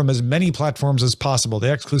back from as many platforms as possible. The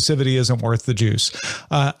exclusivity isn't worth the juice.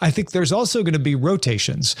 I think there's also going to be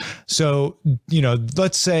rotation. So,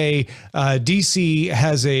 let's say DC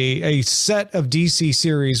has a set of DC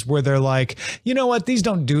series where they're like, you know what, these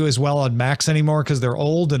don't do as well on Max anymore because they're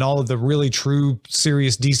old and all of the really true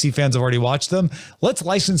serious DC fans have already watched them. Let's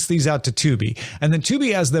license these out to Tubi. And then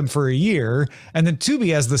Tubi has them for a year. And then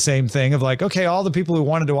Tubi has the same thing of like, okay, all the people who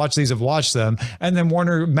wanted to watch these have watched them. And then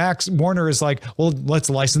Warner is like, well, let's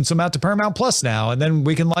license them out to Paramount Plus now. And then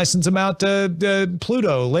we can license them out to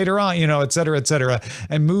Pluto later on, et cetera,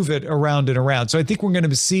 and move it around and around. So I think we're going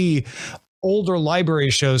to see older library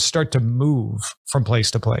shows start to move from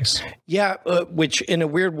place to place. Yeah, which in a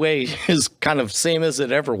weird way is kind of same as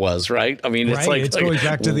it ever was, right? I mean, it's like going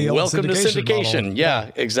back to the old welcome to syndication. Model.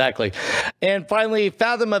 Yeah, exactly. And finally,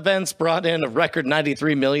 Fathom Events brought in a record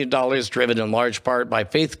 $93 million, driven in large part by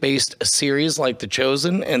faith-based series like The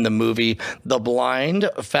Chosen and the movie The Blind.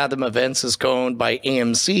 Fathom Events is co-owned by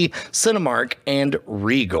AMC, Cinemark, and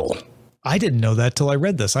Regal. I didn't know that till I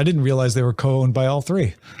read this. I didn't realize they were co-owned by all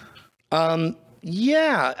three.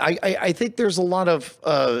 Yeah, I think there's a lot of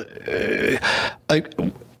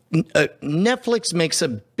Netflix makes a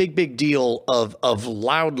big deal of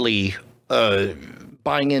loudly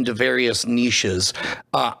buying into various niches.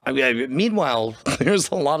 Meanwhile,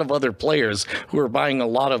 there's a lot of other players who are buying a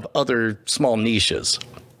lot of other small niches.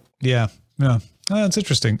 Yeah. That's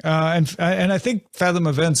interesting. And I think Fathom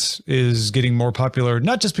Events is getting more popular,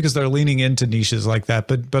 not just because they're leaning into niches like that,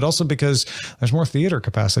 but also because there's more theater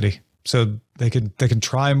capacity. So they can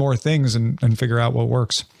try more things and figure out what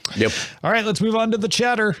works. Yep. All right, let's move on to the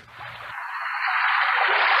chatter.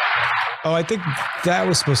 Oh, I think that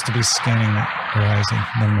was supposed to be scanning Horizon.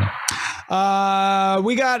 No.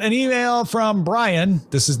 We got an email from Brian.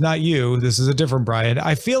 This is not you. This is a different Brian.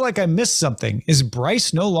 I feel like I missed something. Is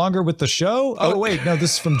Bryce no longer with the show? Oh, wait. No,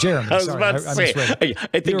 this is from Jeremy. I was about to say,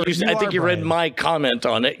 I think you read my comment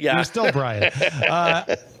on it. Yeah. You're still Brian.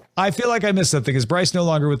 I feel like I missed something. Is Bryce no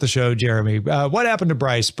longer with the show, Jeremy? What happened to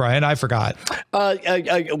Bryce, Brian? I forgot.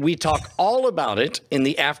 We talk all about it in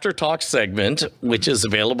the After Talk segment, which is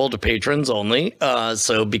available to patrons only.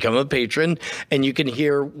 So become a patron, and you can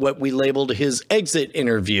hear what we labeled his exit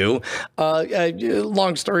interview.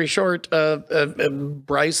 Long story short,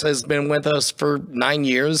 Bryce has been with us for 9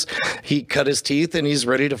 years. He cut his teeth, and he's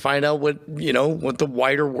ready to find out what the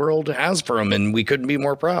wider world has for him, and we couldn't be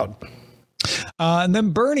more proud. And then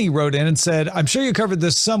Bernie wrote in and said, I'm sure you covered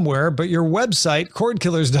this somewhere, but your website,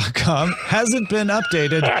 cordkillers.com, hasn't been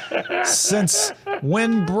updated since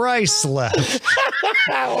when Bryce left.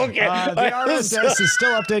 Okay. The RSS is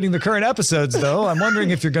still updating the current episodes, though. I'm wondering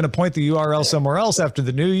if you're going to point the URL somewhere else after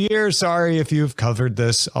the new year. Sorry if you've covered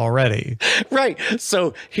this already. Right.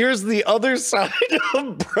 So here's the other side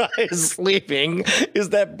of Bryce leaving is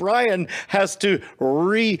that Brian has to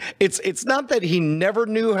it's not that he never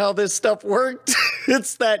knew how this stuff worked.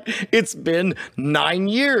 It's that it's been 9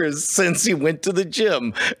 years since he went to the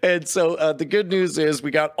gym. And so the good news is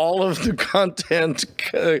we got all of the content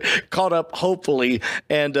caught up, hopefully.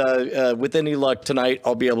 And with any luck tonight,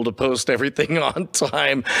 I'll be able to post everything on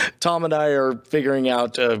time. Tom and I are figuring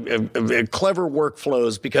out clever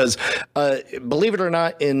workflows because believe it or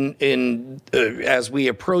not, as we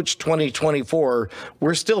approach 2024,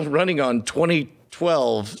 we're still running on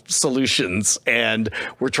 2012 solutions, and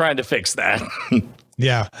we're trying to fix that.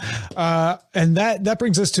 Yeah. And that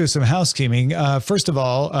brings us to some housekeeping. First of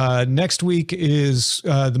all, next week is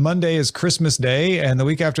the Monday is Christmas Day. And the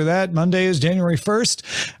week after that, Monday is January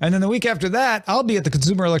 1st. And then the week after that, I'll be at the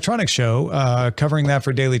Consumer Electronics Show covering that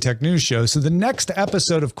for Daily Tech News Show. So the next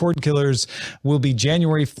episode of Cordkillers will be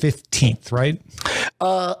January 15th, right?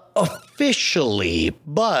 Officially,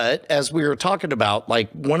 but as we were talking about,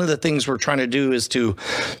 like one of the things we're trying to do is to,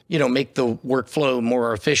 make the workflow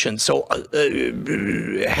more efficient. So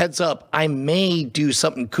heads up, I may do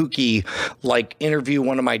something kooky, like interview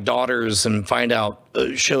one of my daughters and find out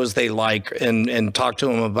shows they like and talk to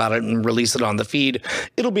them about it and release it on the feed.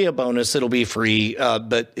 It'll be a bonus. It'll be free,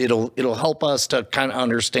 but it'll help us to kind of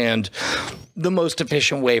understand the most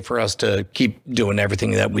efficient way for us to keep doing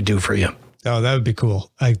everything that we do for you. Oh, that would be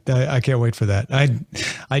cool. I can't wait for that.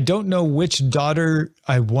 I don't know which daughter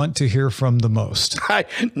I want to hear from the most.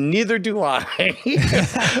 Neither do I.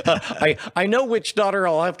 I know which daughter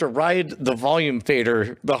I'll have to ride the volume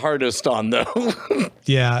fader the hardest on, though.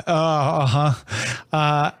 Yeah.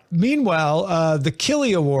 Meanwhile, the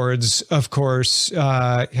Killy Awards, of course,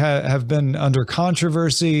 have been under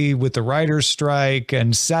controversy with the writer's strike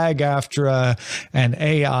and SAG-AFTRA and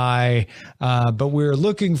AI. But we're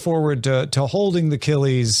looking forward to holding the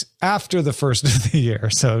Killies after the first of the year.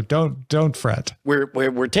 So don't fret.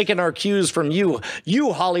 We're taking our cues from you,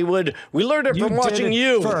 Hollywood. We learned it from watching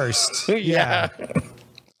you first. Yeah.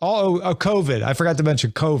 Oh, COVID. I forgot to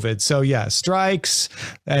mention COVID. So yeah, strikes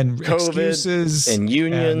and COVID excuses and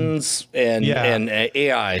unions and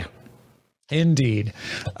AI. Indeed.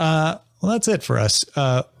 Well, that's it for us.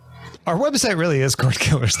 Our website really is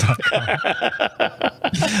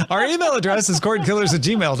cordkillers.com. Our email address is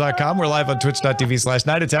cordkillers@gmail.com. We're live on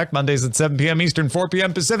twitch.tv/Night Attack, Mondays at 7 p.m. Eastern, 4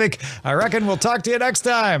 p.m. Pacific. I reckon we'll talk to you next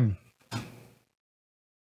time.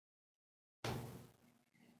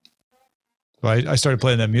 Well, I started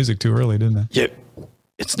playing that music too early, didn't I? Yeah,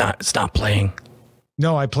 it's not playing.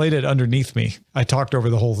 No, I played it underneath me. I talked over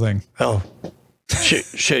the whole thing. Oh,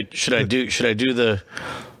 should I do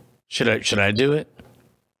it?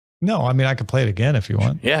 No, I mean, I could play it again if you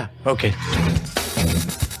want. Yeah. Okay.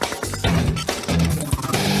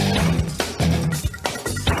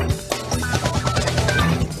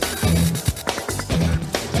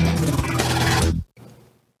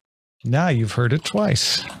 Now you've heard it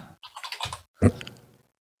twice.